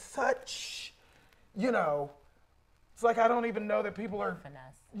that with such, you know, it's like I don't even know that people are,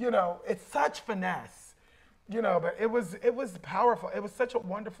 you know, it's such finesse. You know, but it was powerful. It was such a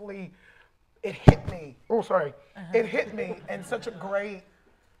wonderfully, it hit me. Oh, sorry. It hit me in such a great,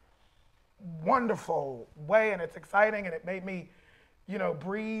 wonderful way, and it's exciting, and it made me, you know,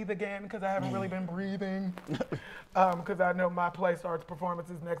 breathe again, because I haven't really been breathing, because I know my play starts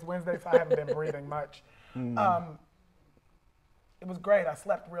performances next Wednesday, so I haven't been breathing much. It was great. I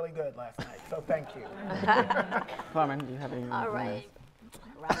slept really good last night, so thank you. Carmen, do you have anything? All right.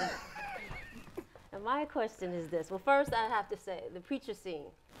 my question is this. Well, first I have to say the preacher scene,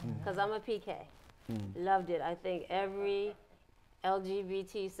 because I'm a PK. Loved it. I think every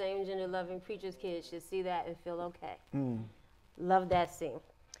LGBT, same gender loving preacher's kid should see that and feel okay. Love that scene.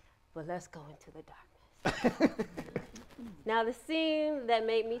 But let's go into the darkness. Now the scene that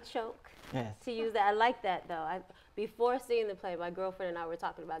made me choke, to use that, I like that though. Before seeing the play, my girlfriend and I were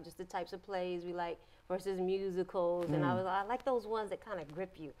talking about just the types of plays we like versus musicals, and I like those ones that kind of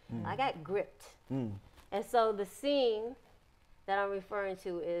grip you. I got gripped. And so the scene that I'm referring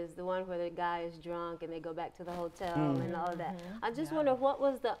to is the one where the guy is drunk and they go back to the hotel and all of that. I just wonder what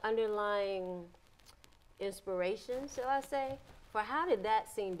was the underlying inspiration, shall I say, for how did that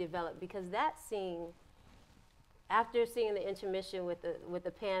scene develop? Because that scene, after seeing the intermission with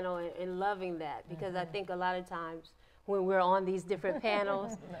the panel and loving that, because I think a lot of times when we're on these different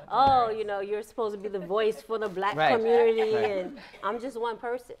panels, you know, you're supposed to be the voice for the black community, and I'm just one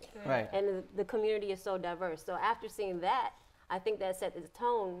person. And the community is so diverse. So after seeing that, I think that set the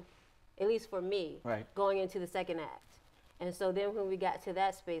tone, at least for me, going into the second act. And so then when we got to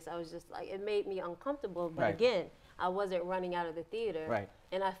that space, I was just like, it made me uncomfortable, but again, I wasn't running out of the theater.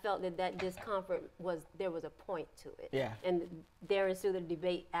 And I felt that discomfort there was a point to it. And there ensued a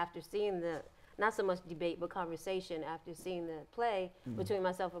debate after seeing not so much debate, but conversation after seeing the play between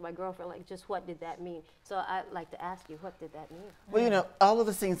myself and my girlfriend, like just what did that mean? So I'd like to ask you, what did that mean? Well, you know, all of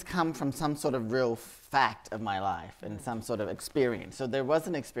the scenes come from some sort of real fact of my life and some sort of experience. So there was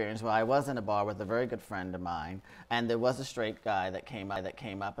an experience where I was in a bar with a very good friend of mine, and there was a straight guy that came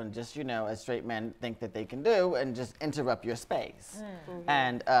up and just, you know, as straight men think that they can do, and just interrupt your space.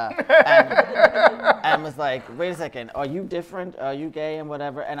 And was like, wait a second, are you different? Are you gay and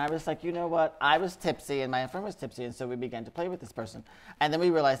whatever? And I was like, you know what? I was tipsy and my friend was tipsy, and so we began to play with this person. And then we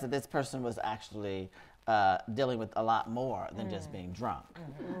realized that this person was actually dealing with a lot more than just being drunk.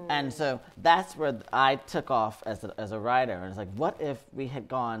 And so that's where I took off as a writer. And it's like, what if we had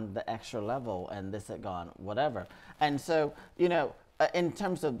gone the extra level and this had gone whatever? And so, you know, in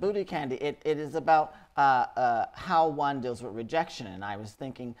terms of Bootycandy, it is about how one deals with rejection. And I was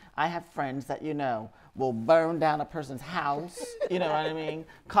thinking, I have friends that, you know, will burn down a person's house, you know what I mean?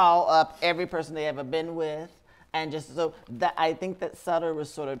 Call up every person they ever been with. And just so that, I think that Sutter was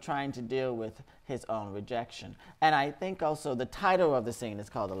sort of trying to deal with his own rejection. And I think also the title of the scene is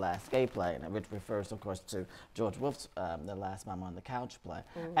called The Last Gay Play, which refers, of course, to George Wolfe's The Last Mama on the Couch play.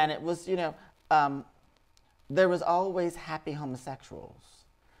 And it was, you know, there was always happy homosexuals,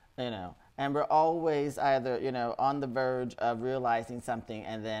 you know, and we're always either, you know, on the verge of realizing something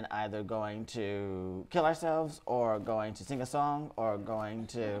and then either going to kill ourselves or going to sing a song or going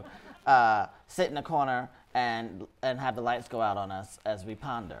to sit in a corner and have the lights go out on us as we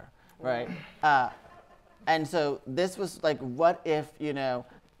ponder, right? And so this was like, what if, you know,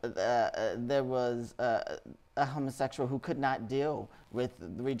 there was a homosexual who could not deal with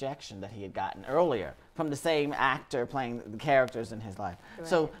the rejection that he had gotten earlier from the same actor playing the characters in his life.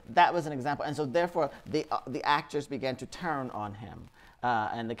 So that was an example. And so therefore, the actors began to turn on him.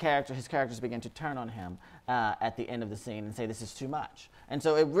 And his characters began to turn on him at the end of the scene and say, this is too much. And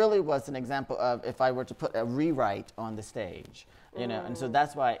so it really was an example of if I were to put a rewrite on the stage, you know. And so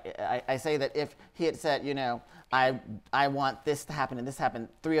that's why I say that if he had said, you know, I want this to happen and this happened,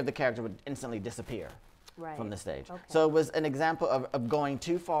 3 of the characters would instantly disappear from the stage. So it was an example of going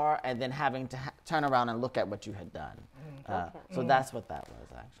too far and then having to turn around and look at what you had done. So that's what that was,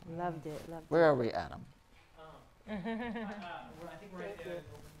 actually. Loved it. Where are we, Adam? I think we're ready to open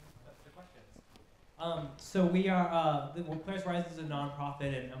up for questions. So we are, Playwrights is a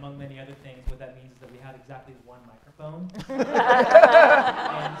nonprofit, and among many other things, what that means is that we have exactly 1 microphone,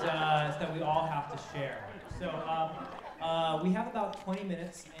 and so that we all have to share. So we have about 20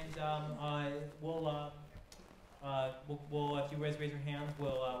 minutes, and we'll if you raise your hands,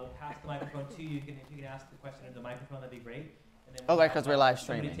 we'll pass the microphone to you. If you can ask the question in the microphone, that'd be great. And then because we're live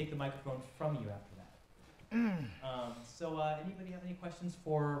streaming. Somebody take the microphone from you after that. So anybody have any questions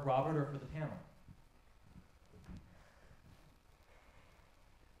for Robert or for the panel?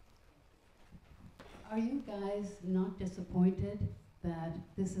 Are you guys not disappointed that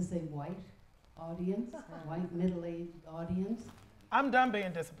this is a white audience, white middle-aged audience? I'm done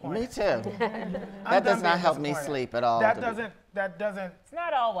being disappointed. Me too. That does not help me sleep at all. That doesn't. It's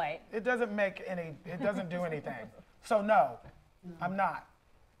not all white. It doesn't do anything. So no, I'm not.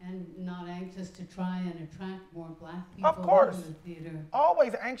 And not anxious to try and attract more black people Of course. into the theater?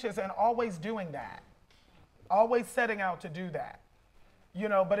 Always anxious and always doing that. Always setting out to do that. You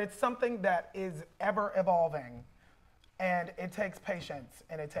know, but it's something that is ever evolving, and it takes patience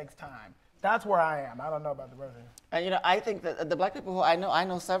and it takes time. That's where I am. I don't know about the rest of you. And you know, I think that the black people who I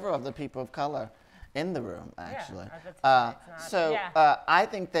know several of the people of color in the room, actually. Yeah, I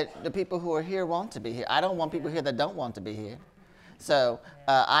think that the people who are here want to be here. I don't want people here that don't want to be here. So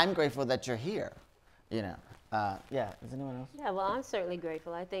I'm grateful that you're here, you know. Yeah, is anyone else? Yeah, well, I'm certainly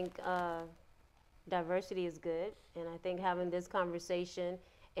grateful. I think diversity is good, and I think having this conversation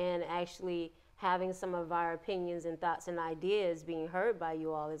and actually having some of our opinions and thoughts and ideas being heard by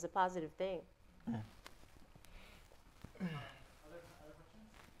you all is a positive thing. Yeah.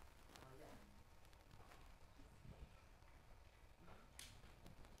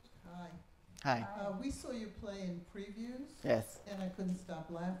 Hi. We saw you play in previews. Yes. And I couldn't stop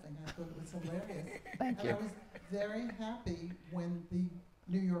laughing. I thought it was hilarious. Thank you. And I was very happy when the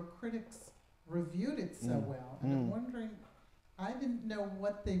New York critics reviewed it so well. And I'm wondering, I didn't know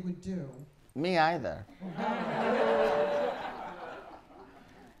what they would do. Me either.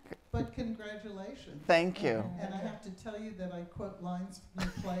 But congratulations. Thank you. And I have to tell you that I quote lines from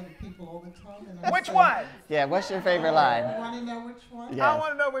the play to people all the time. And I Which say, one? Yeah, what's your favorite line? You want to know which one? Yeah. I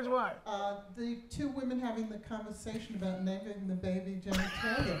want to know which one. The two women having the conversation about naming the baby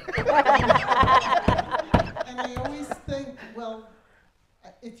genitalia. And I always think, well,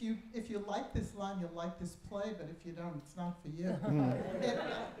 if you like this line, you'll like this play, but if you don't, it's not for you. It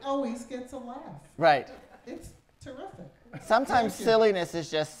always gets a laugh. Right. It's terrific. Sometimes silliness is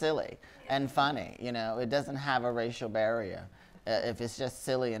just silly and funny, you know. It doesn't have a racial barrier if it's just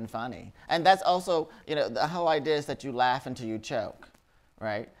silly and funny. And that's also, you know, the whole idea is that you laugh until you choke,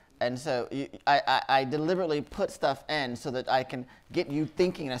 right? And so I deliberately put stuff in so that I can get you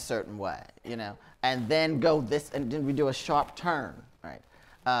thinking a certain way, you know, and then go this, and then we do a sharp turn, right?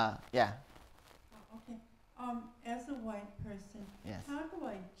 Yeah. Okay. As a white person, Yes. how do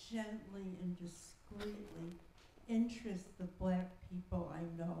I gently and discreetly interest the black people I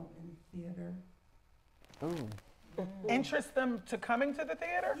know in theater? Ooh. Interest them to coming to the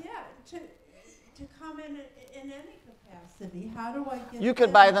theater? Yeah, to come in any capacity. How do I get You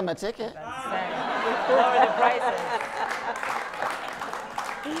could buy them a ticket. Lower the prices.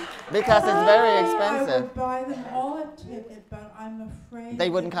 Because it's very I expensive. would buy them all a ticket, but I'm afraid They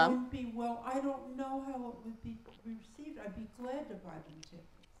wouldn't it come? wouldn't be well. I don't know how it would be received. I'd be glad to buy them tickets.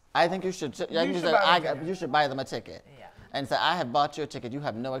 I think you should. You should buy them a ticket. Yeah. And say, I have bought you a ticket. You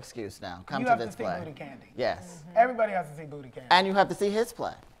have no excuse now. Come You to have this to see play. Bootycandy. Yes. Everybody has to see Bootycandy. And you have to see his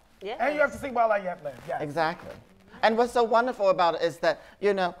play. Yeah. And you have to see While I Yet Live. Yes. Exactly. And what's so wonderful about it is that,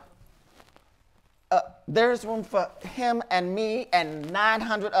 you know, there's room for him and me and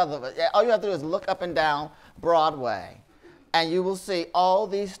 900 others. All you have to do is look up and down Broadway, and you will see all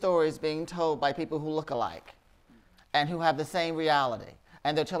these stories being told by people who look alike and who have the same reality.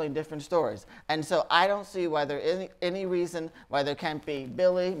 And they're telling different stories. And so I don't see why there is any reason why there can't be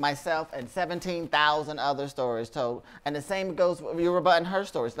Billy, myself, and 17,000 other stories told. And the same goes with Yoruba and her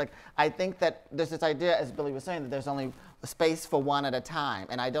stories. Like, I think that there's this idea, as Billy was saying, that there's only space for one at a time.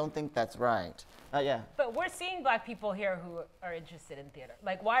 And I don't think that's right. Yeah. But we're seeing black people here who are interested in theater.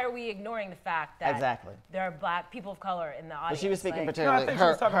 Like, why are we ignoring the fact that Exactly. there are black people of color in the audience? But she was speaking like, particularly No, I think she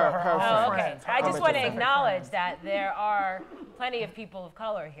was talking about her Oh, okay. friends. I just want to Specific acknowledge friends. that there are plenty of people of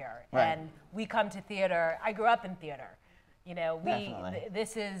color here, Right. and we come to theater. I grew up in theater. You know, Definitely.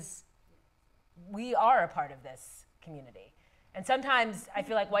 We are a part of this community, and sometimes I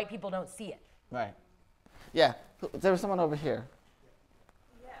feel like white people don't see it. Right. Yeah. There was someone over here.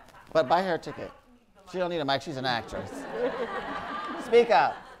 But buy her a ticket. She don't need a mic. She's an actress. Speak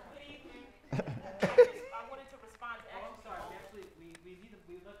up. I wanted to respond to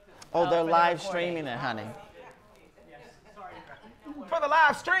Oh, they're for the live recording. streaming it, honey. For the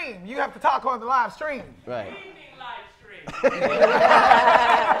live stream. You have to talk on the live stream. Right.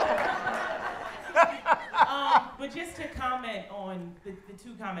 But just to comment on the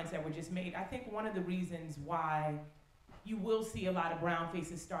two comments that were just made, I think one of the reasons why you will see a lot of brown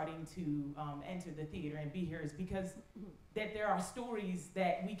faces starting to enter the theater and be here is because that there are stories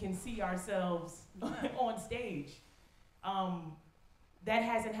that we can see ourselves on stage. That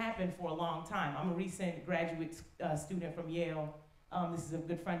hasn't happened for a long time. I'm a recent graduate student from Yale. This is a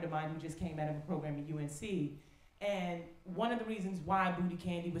good friend of mine who just came out of a program at UNC. And one of the reasons why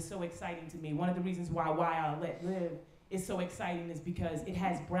Bootycandy was so exciting to me, one of the reasons why I Let Live is so exciting is because it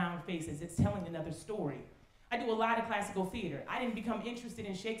has brown faces. It's telling another story. I do a lot of classical theater. I didn't become interested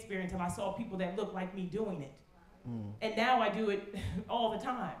in Shakespeare until I saw people that looked like me doing it. And now I do it all the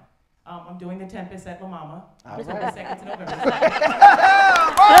time. I'm doing The Tempest at La Mama. All The right. 2nd of November.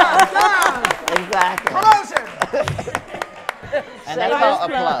 Exactly. Promotion! And that's called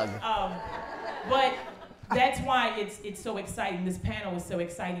a plug. But that's why it's so exciting. This panel is so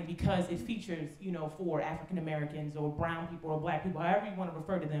exciting because it features, you know, for African Americans or brown people or black people, however you want to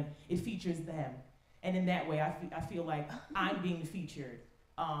refer to them, it features them. And in that way, I feel like I'm being featured.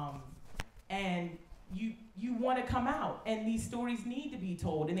 And you want to come out, and these stories need to be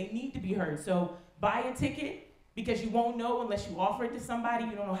told, and they need to be heard. So buy a ticket, because you won't know unless you offer it to somebody.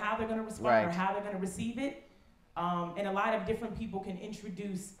 You don't know how they're going to respond or how they're going to receive it. And a lot of different people can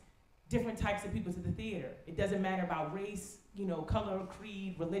introduce different types of people to the theater. It doesn't matter about race, you know, color,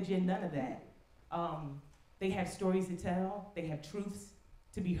 creed, religion, none of that. They have stories to tell. They have truths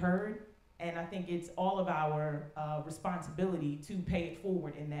to be heard. And I think it's all of our responsibility to pay it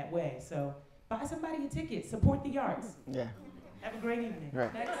forward in that way. So buy somebody a ticket. Support the arts. Yeah. Have a great evening.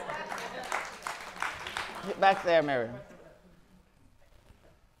 Right. Next. Back there, Mary.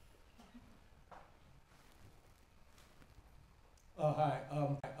 Hi.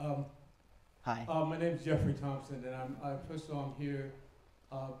 Hi. My name is Jeffrey Thompson, and first of all, I'm here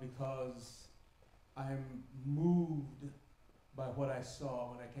because I'm moved by what I saw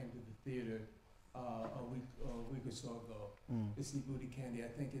when I came to the theater a week or so ago to see Bootycandy. I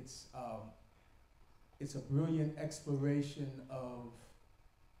think it's a brilliant exploration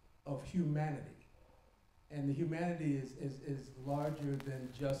of humanity. And the humanity is larger than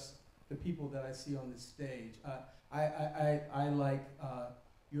just the people that I see on the stage. I like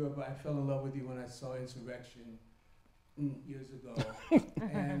Yoruba. I fell in love with you when I saw Insurrection years ago.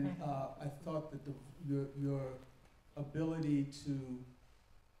 And I thought that your ability to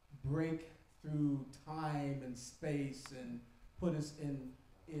break through time and space and put us in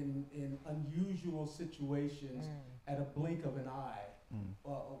unusual situations at a blink of an eye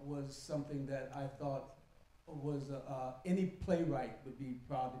was something that I thought was any playwright would be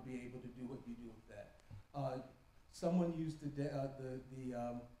proud to be able to do what you do with that. Someone used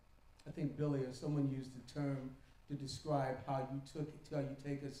I think Billy or someone used the term to describe how you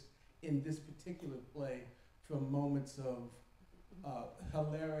take us in this particular play from moments of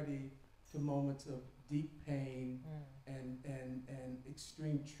hilarity to moments of deep pain and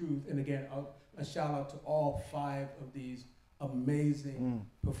extreme truth. And again, a shout out to all 5 of these amazing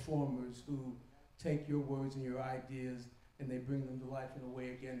performers who take your words and your ideas and they bring them to life in a way,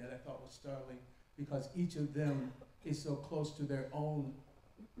 again, that I thought was startling, because each of them is so close to their own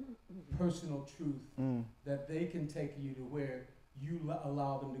personal truth that they can take you to where you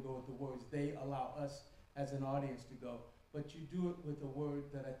allow them to go with the words. They allow us as an audience to go. But you do it with a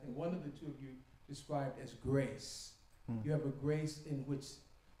word that I think one of the two of you described as grace. You have a grace in which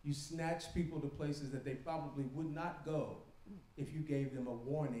you snatch people to places that they probably would not go if you gave them a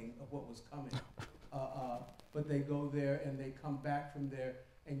warning of what was coming. But they go there and they come back from there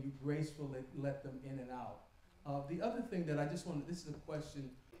and you gracefully let them in and out. The other thing that I just wanted, this is a question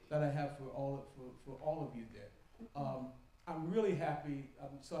that I have for all of you there. I'm really happy,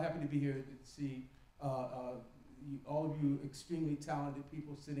 I'm so happy to be here to see all of you extremely talented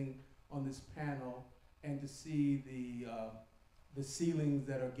people sitting on this panel, and to see the ceilings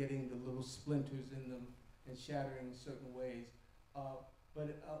that are getting the little splinters in them and shattering in certain ways.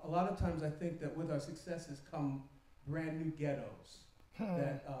 But a lot of times I think that with our successes come brand new ghettos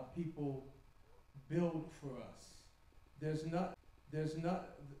that people build for us. There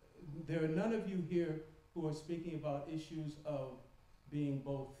are none of you here who are speaking about issues of being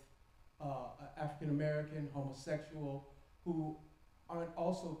both African American, homosexual, who aren't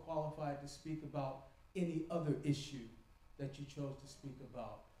also qualified to speak about any other issue that you chose to speak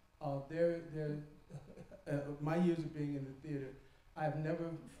about. My years of being in the theater, I've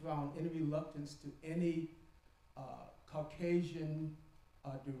never found any reluctance to any Caucasian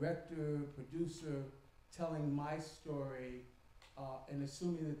director, producer telling my story and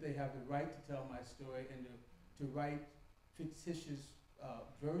assuming that they have the right to tell my story and to write fictitious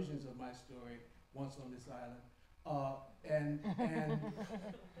versions of my story once on this island.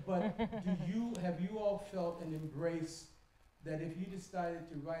 But have you all felt an embrace that if you decided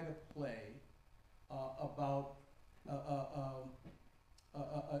to write a play about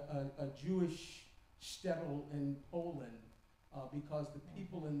a Jewish shtetl in Poland, because the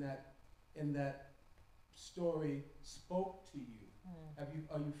people in that story spoke to you,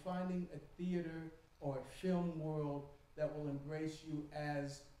 are you finding a theater or a film world that will embrace you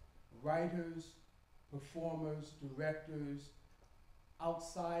as writers, performers, directors,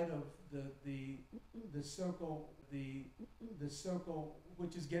 outside of the circle, the circle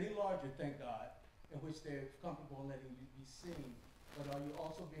which is getting larger, thank God, in which they're comfortable in letting you be seen? But are you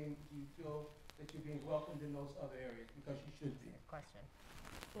also do you feel that you're being welcomed in those other areas? Because you should be. Question.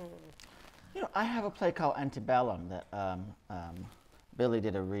 You know, I have a play called Antebellum that Billy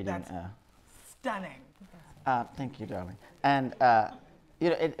did a reading. That's stunning. Thank you, darling. And you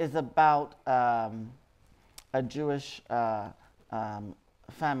know, it is about a Jewish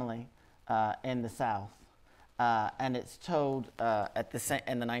family in the South. And it's told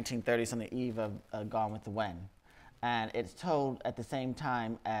in the 1930s on the eve of Gone with the Wind. And it's told at the same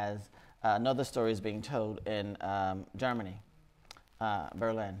time as another story is being told in Germany,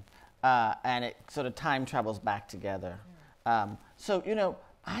 Berlin. And it sort of time travels back together. So, you know,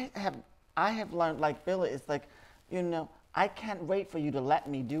 I have learned, like Billy, it's like, you know, I can't wait for you to let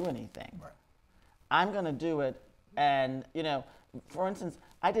me do anything. Right. I'm going to do it. And, you know, for instance,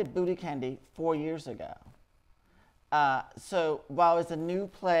 I did Bootycandy 4 years ago. So while it's a new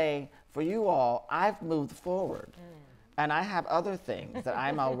play for you all, I've moved forward. And I have other things that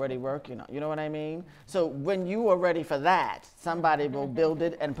I'm already working on. You know what I mean? So when you are ready for that, somebody will build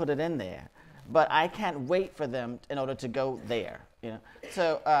it and put it in there. But I can't wait for them in order to go there. You know?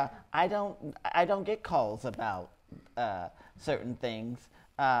 So I don't get calls about certain things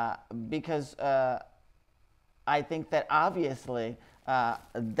because I think that obviously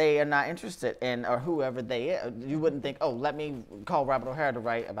they are not interested in, or whoever they are. You wouldn't think, oh, let me call Robert O'Hara to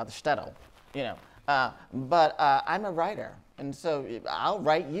write about the shtetl, you know. But I'm a writer, and so I'll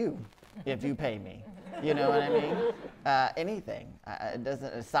write you if you pay me. You know what I mean? Anything. It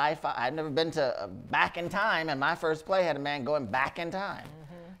doesn't, sci-fi. I've never been to back in time, and my first play had a man going back in time.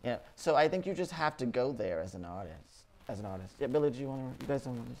 You know, so I think you just have to go there as an artist. Yeah, Billy, do you want to? You guys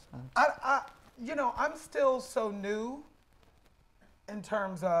don't want to? You know, I'm still so new in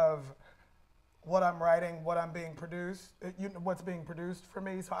terms of what I'm writing, what I'm being produced, what's being produced for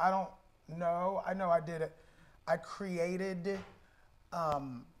me. So I don't know. I know I did it. I created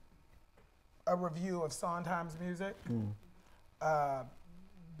a review of Sondheim's music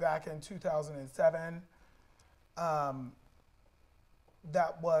back in 2007.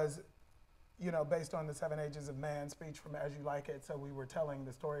 That was, you know, based on the 7 Ages of Man speech from As You Like It. So we were telling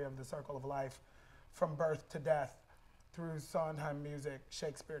the story of the circle of life from birth to death through Sondheim music,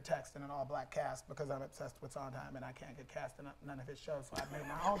 Shakespeare text, and an all-black cast, because I'm obsessed with Sondheim and I can't get cast in none of his shows, so I made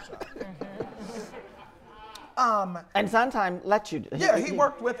my own show. And Sondheim let you. He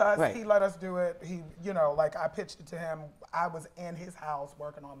worked with us. Right. He let us do it. He, you know, like I pitched it to him. I was in his house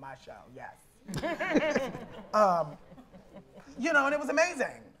working on my show. Yes. You know, and it was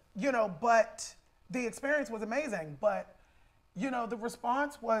amazing. You know, but the experience was amazing. But, you know, the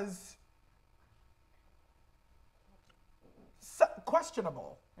response was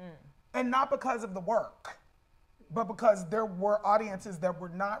questionable, and not because of the work, but because there were audiences that were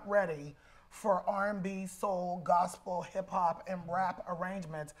not ready for R&B, soul, gospel, hip hop, and rap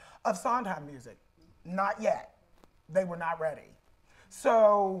arrangements of Sondheim music. Not yet. They were not ready.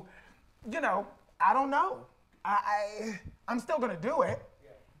 So, you know, I don't know. I'm still gonna do it.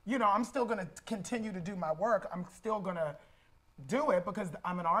 You know, I'm still gonna continue to do my work. I'm still gonna do it because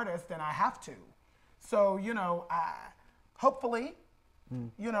I'm an artist and I have to. So, you know, hopefully,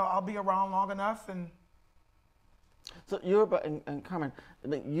 you know, I'll be around long enough. And so Yoruba and Carmen,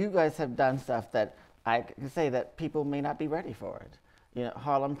 you guys have done stuff that I can say that people may not be ready for it. You know,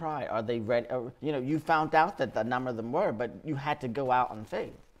 Harlem Pride, are they ready? You know, you found out that a number of them were, but you had to go out on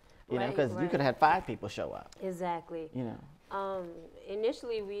faith. You know, because you could have had 5 people show up. Exactly. You know.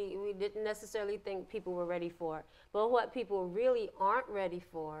 Initially, we didn't necessarily think people were ready for it. But what people really aren't ready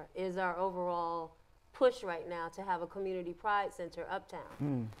for is our overall push right now to have a community pride center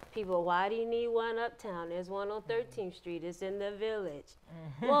uptown. People, why do you need one uptown? There's one on 13th Street. It's in the Village.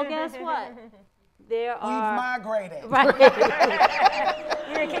 Well, guess what? There are... We've migrated. Right.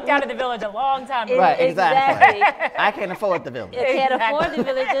 You were kicked out of the Village a long time ago. Right, exactly. I can't afford the Village. I can't afford the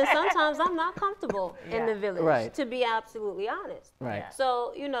Village, and sometimes I'm not comfortable in the Village, right, to be absolutely honest. Right.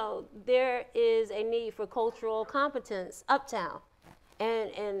 So, you know, there is a need for cultural competence uptown.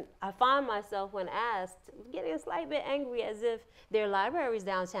 And I find myself, when asked, getting a slight bit angry, as if there are libraries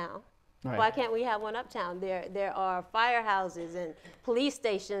downtown. Right. Why can't we have one uptown? There are firehouses and police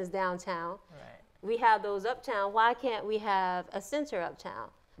stations downtown. Right. We have those uptown. Why can't we have a center uptown?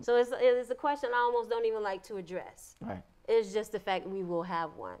 So it's a question I almost don't even like to address. Right. It's just the fact we will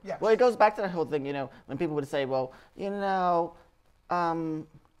have one. Yes. Well, it goes back to that whole thing, you know, when people would say, well, you know,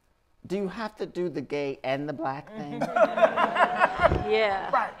 do you have to do the gay and the black thing?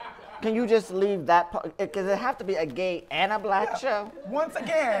 Yeah. Right. Can you just leave that part? Does it have to be a gay and a black show? Once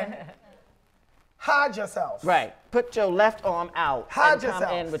again, hide yourself. Right. Put your left arm out hide and yourself.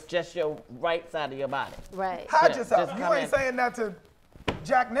 Come in with just your right side of your body. Right. Hide yourself. You ain't saying that to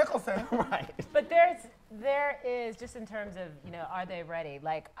Jack Nicholson. Right. But there is, just in terms of, you know, are they ready?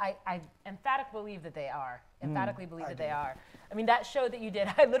 Like, I emphatically believe that they are. Emphatically believe that they are. I mean, that show that you did,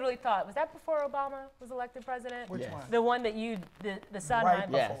 I literally thought, was that before Obama was elected president? Which one? The one that you, the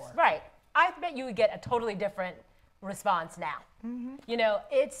Sondheim. Right before. Right. I bet you would get a totally different response now. You know,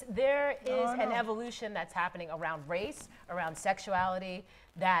 there is an evolution that's happening around race, around sexuality,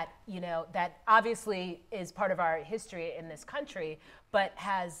 that, you know, that obviously is part of our history in this country, but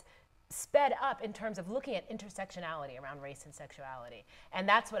has sped up in terms of looking at intersectionality around race and sexuality. And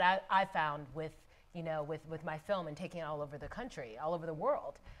that's what I found with, you know, with my film and taking it all over the country, all over the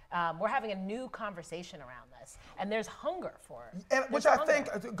world. We're having a new conversation around this, and there's hunger for it. And which I think,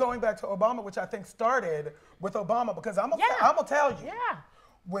 going back to Obama, which I think started with Obama, because I'm gonna tell you,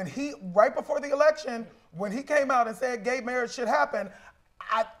 when he, right before the election, when he came out and said gay marriage should happen,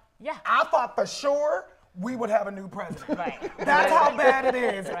 I thought for sure we would have a new president. Right. That's how bad it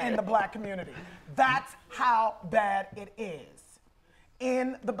is in the black community. That's how bad it is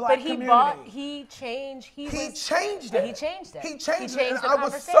in the black community. He changed it. He changed it. And I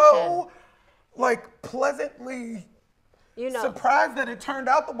was so pleasantly surprised that it turned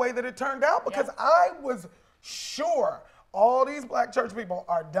out the way that it turned out, because I was sure all these black church people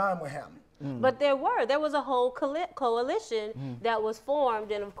are done with him. But there was a whole coalition that was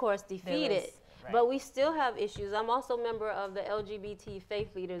formed and of course defeated. But we still have issues. I'm also a member of the LGBT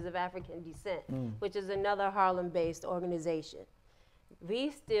Faith Leaders of African Descent, which is another Harlem-based organization.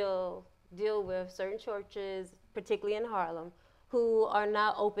 We still deal with certain churches, particularly in Harlem, who are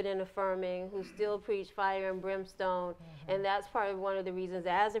not open and affirming, who still preach fire and brimstone. And that's part of one of the reasons,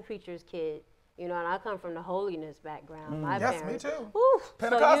 as a preacher's kid, you know, and I come from the holiness background. My yes, parents, me too. Woo,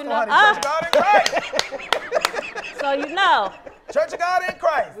 Pentecostal, so you know, honey, Church of God in Christ. So you know. Church of God in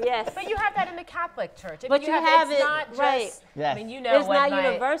Christ. Yes. But you have that in the Catholic Church. But you have it's it, not just, right. I mean, you know it's not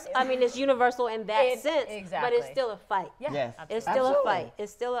universal. I mean, it's universal in that sense, but it's still a fight. Yes. It's still a fight.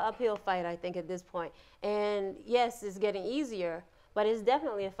 It's still an uphill fight, I think, at this point. And yes, it's getting easier, but it's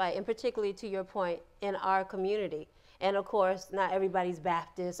definitely a fight, and particularly to your point, in our community. And of course, not everybody's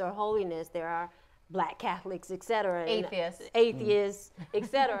Baptist or holiness. There are Black Catholics, et cetera. Atheists, et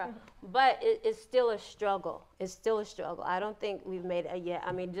cetera. But it's still a struggle. It's still a struggle. I don't think we've made it yet.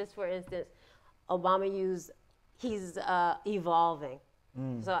 I mean, just for instance, Obama he's evolving.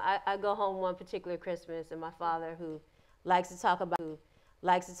 So I go home one particular Christmas, and my father, who likes to talk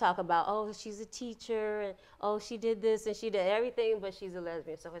about, oh, she's a teacher, and oh, she did this and she did everything, but she's a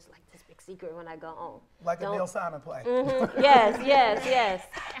lesbian. So it's like this big secret when I go home. Like a Neil Simon play. Yes.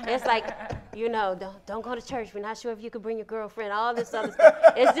 It's like, you know, don't go to church. We're not sure if you could bring your girlfriend, all this other stuff.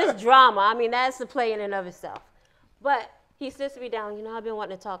 It's just drama. I mean, that's the play in and of itself. But he sits me down, you know, I've been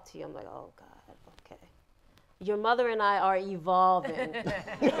wanting to talk to you. I'm like, oh, God. Your mother and I are evolving.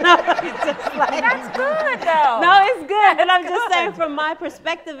 You know, it's just like, that's good, though. No, it's good. And I'm just saying, from my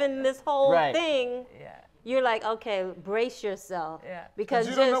perspective in this whole thing, you're like, okay, brace yourself. Because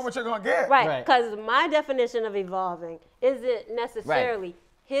you don't know what you're going to get. Right, because my definition of evolving isn't necessarily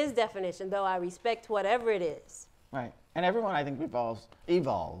his definition, though I respect whatever it is. Right. And everyone, I think,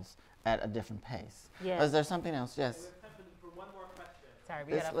 evolves at a different pace. Yes. Is there something else? Yes. Sorry,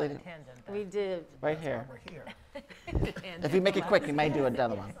 we got up on a tangent. We did. Right here. Over here. If you make it quick, you may do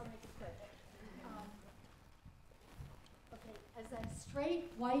another one. Okay, as a straight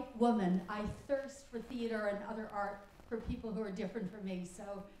white woman, I thirst for theater and other art for people who are different from me,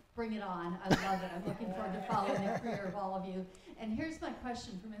 so bring it on. I love it. I'm looking forward to following the career of all of you. And here's my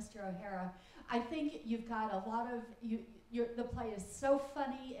question for Mr. O'Hara. I think you've got a lot of, the play is so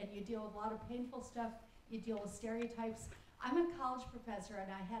funny, and you deal with a lot of painful stuff. You deal with stereotypes. I'm a college professor,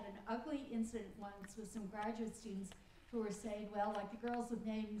 and I had an ugly incident once with some graduate students who were saying, well, like the girls with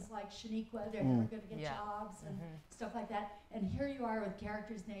names like Shaniqua, they're never going to get jobs and stuff like that. And here you are with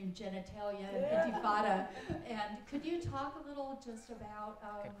characters named Genitalia and Intifada. And could you talk a little just about,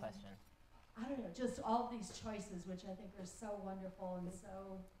 good question. I don't know, just all of these choices, which I think are so wonderful and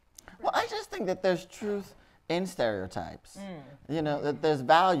so... Well, I just think that there's truth in stereotypes. You know, that there's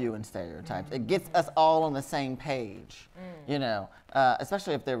value in stereotypes. It gets us all on the same page, you know,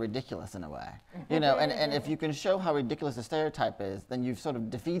 especially if they're ridiculous in a way. You know, and if you can show how ridiculous a stereotype is, then you've sort of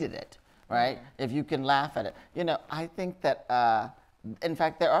defeated it, right? If you can laugh at it. You know, I think that, in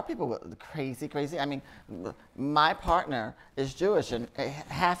fact, there are people with crazy. I mean, my partner is Jewish, and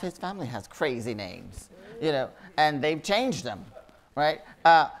half his family has crazy names, you know, and they've changed them. Right?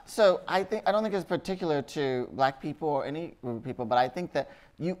 So I don't think it's particular to black people or any group of people, but I think that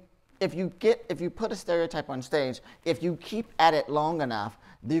if you put a stereotype on stage, if you keep at it long enough,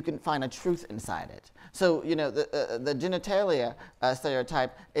 you can find a truth inside it. So, you know, the genitalia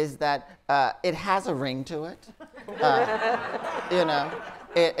stereotype is that it has a ring to it. You know,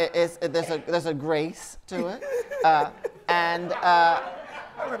 there's a grace to it, and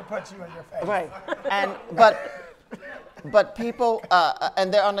I'm gonna punch you in your face. Right, but people,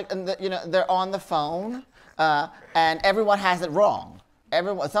 and they're on the phone, And everyone has it wrong.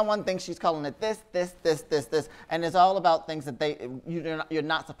 Someone thinks she's calling it this, and it's all about things that you're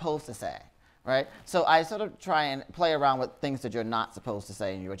not supposed to say, right? So I sort of try and play around with things that you're not supposed to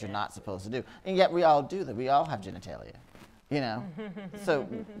say and what you're not supposed to do. And yet we all do that. We all have genitalia, you know? So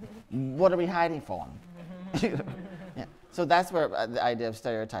what are we hiding from? Yeah. So that's where the idea of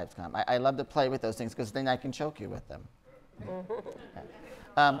stereotypes come. I love to play with those things because then I can choke you with them.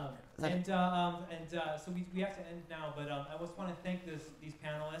 So we have to end now, but I just want to thank these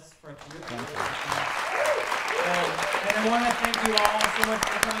panelists for a terrific and I want to thank you all so much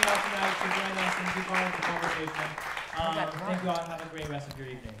for coming out tonight to join us and be part of the conversation. Thank you all and have a great rest of your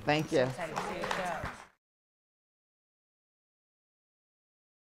evening. Thank you. So excited to see you.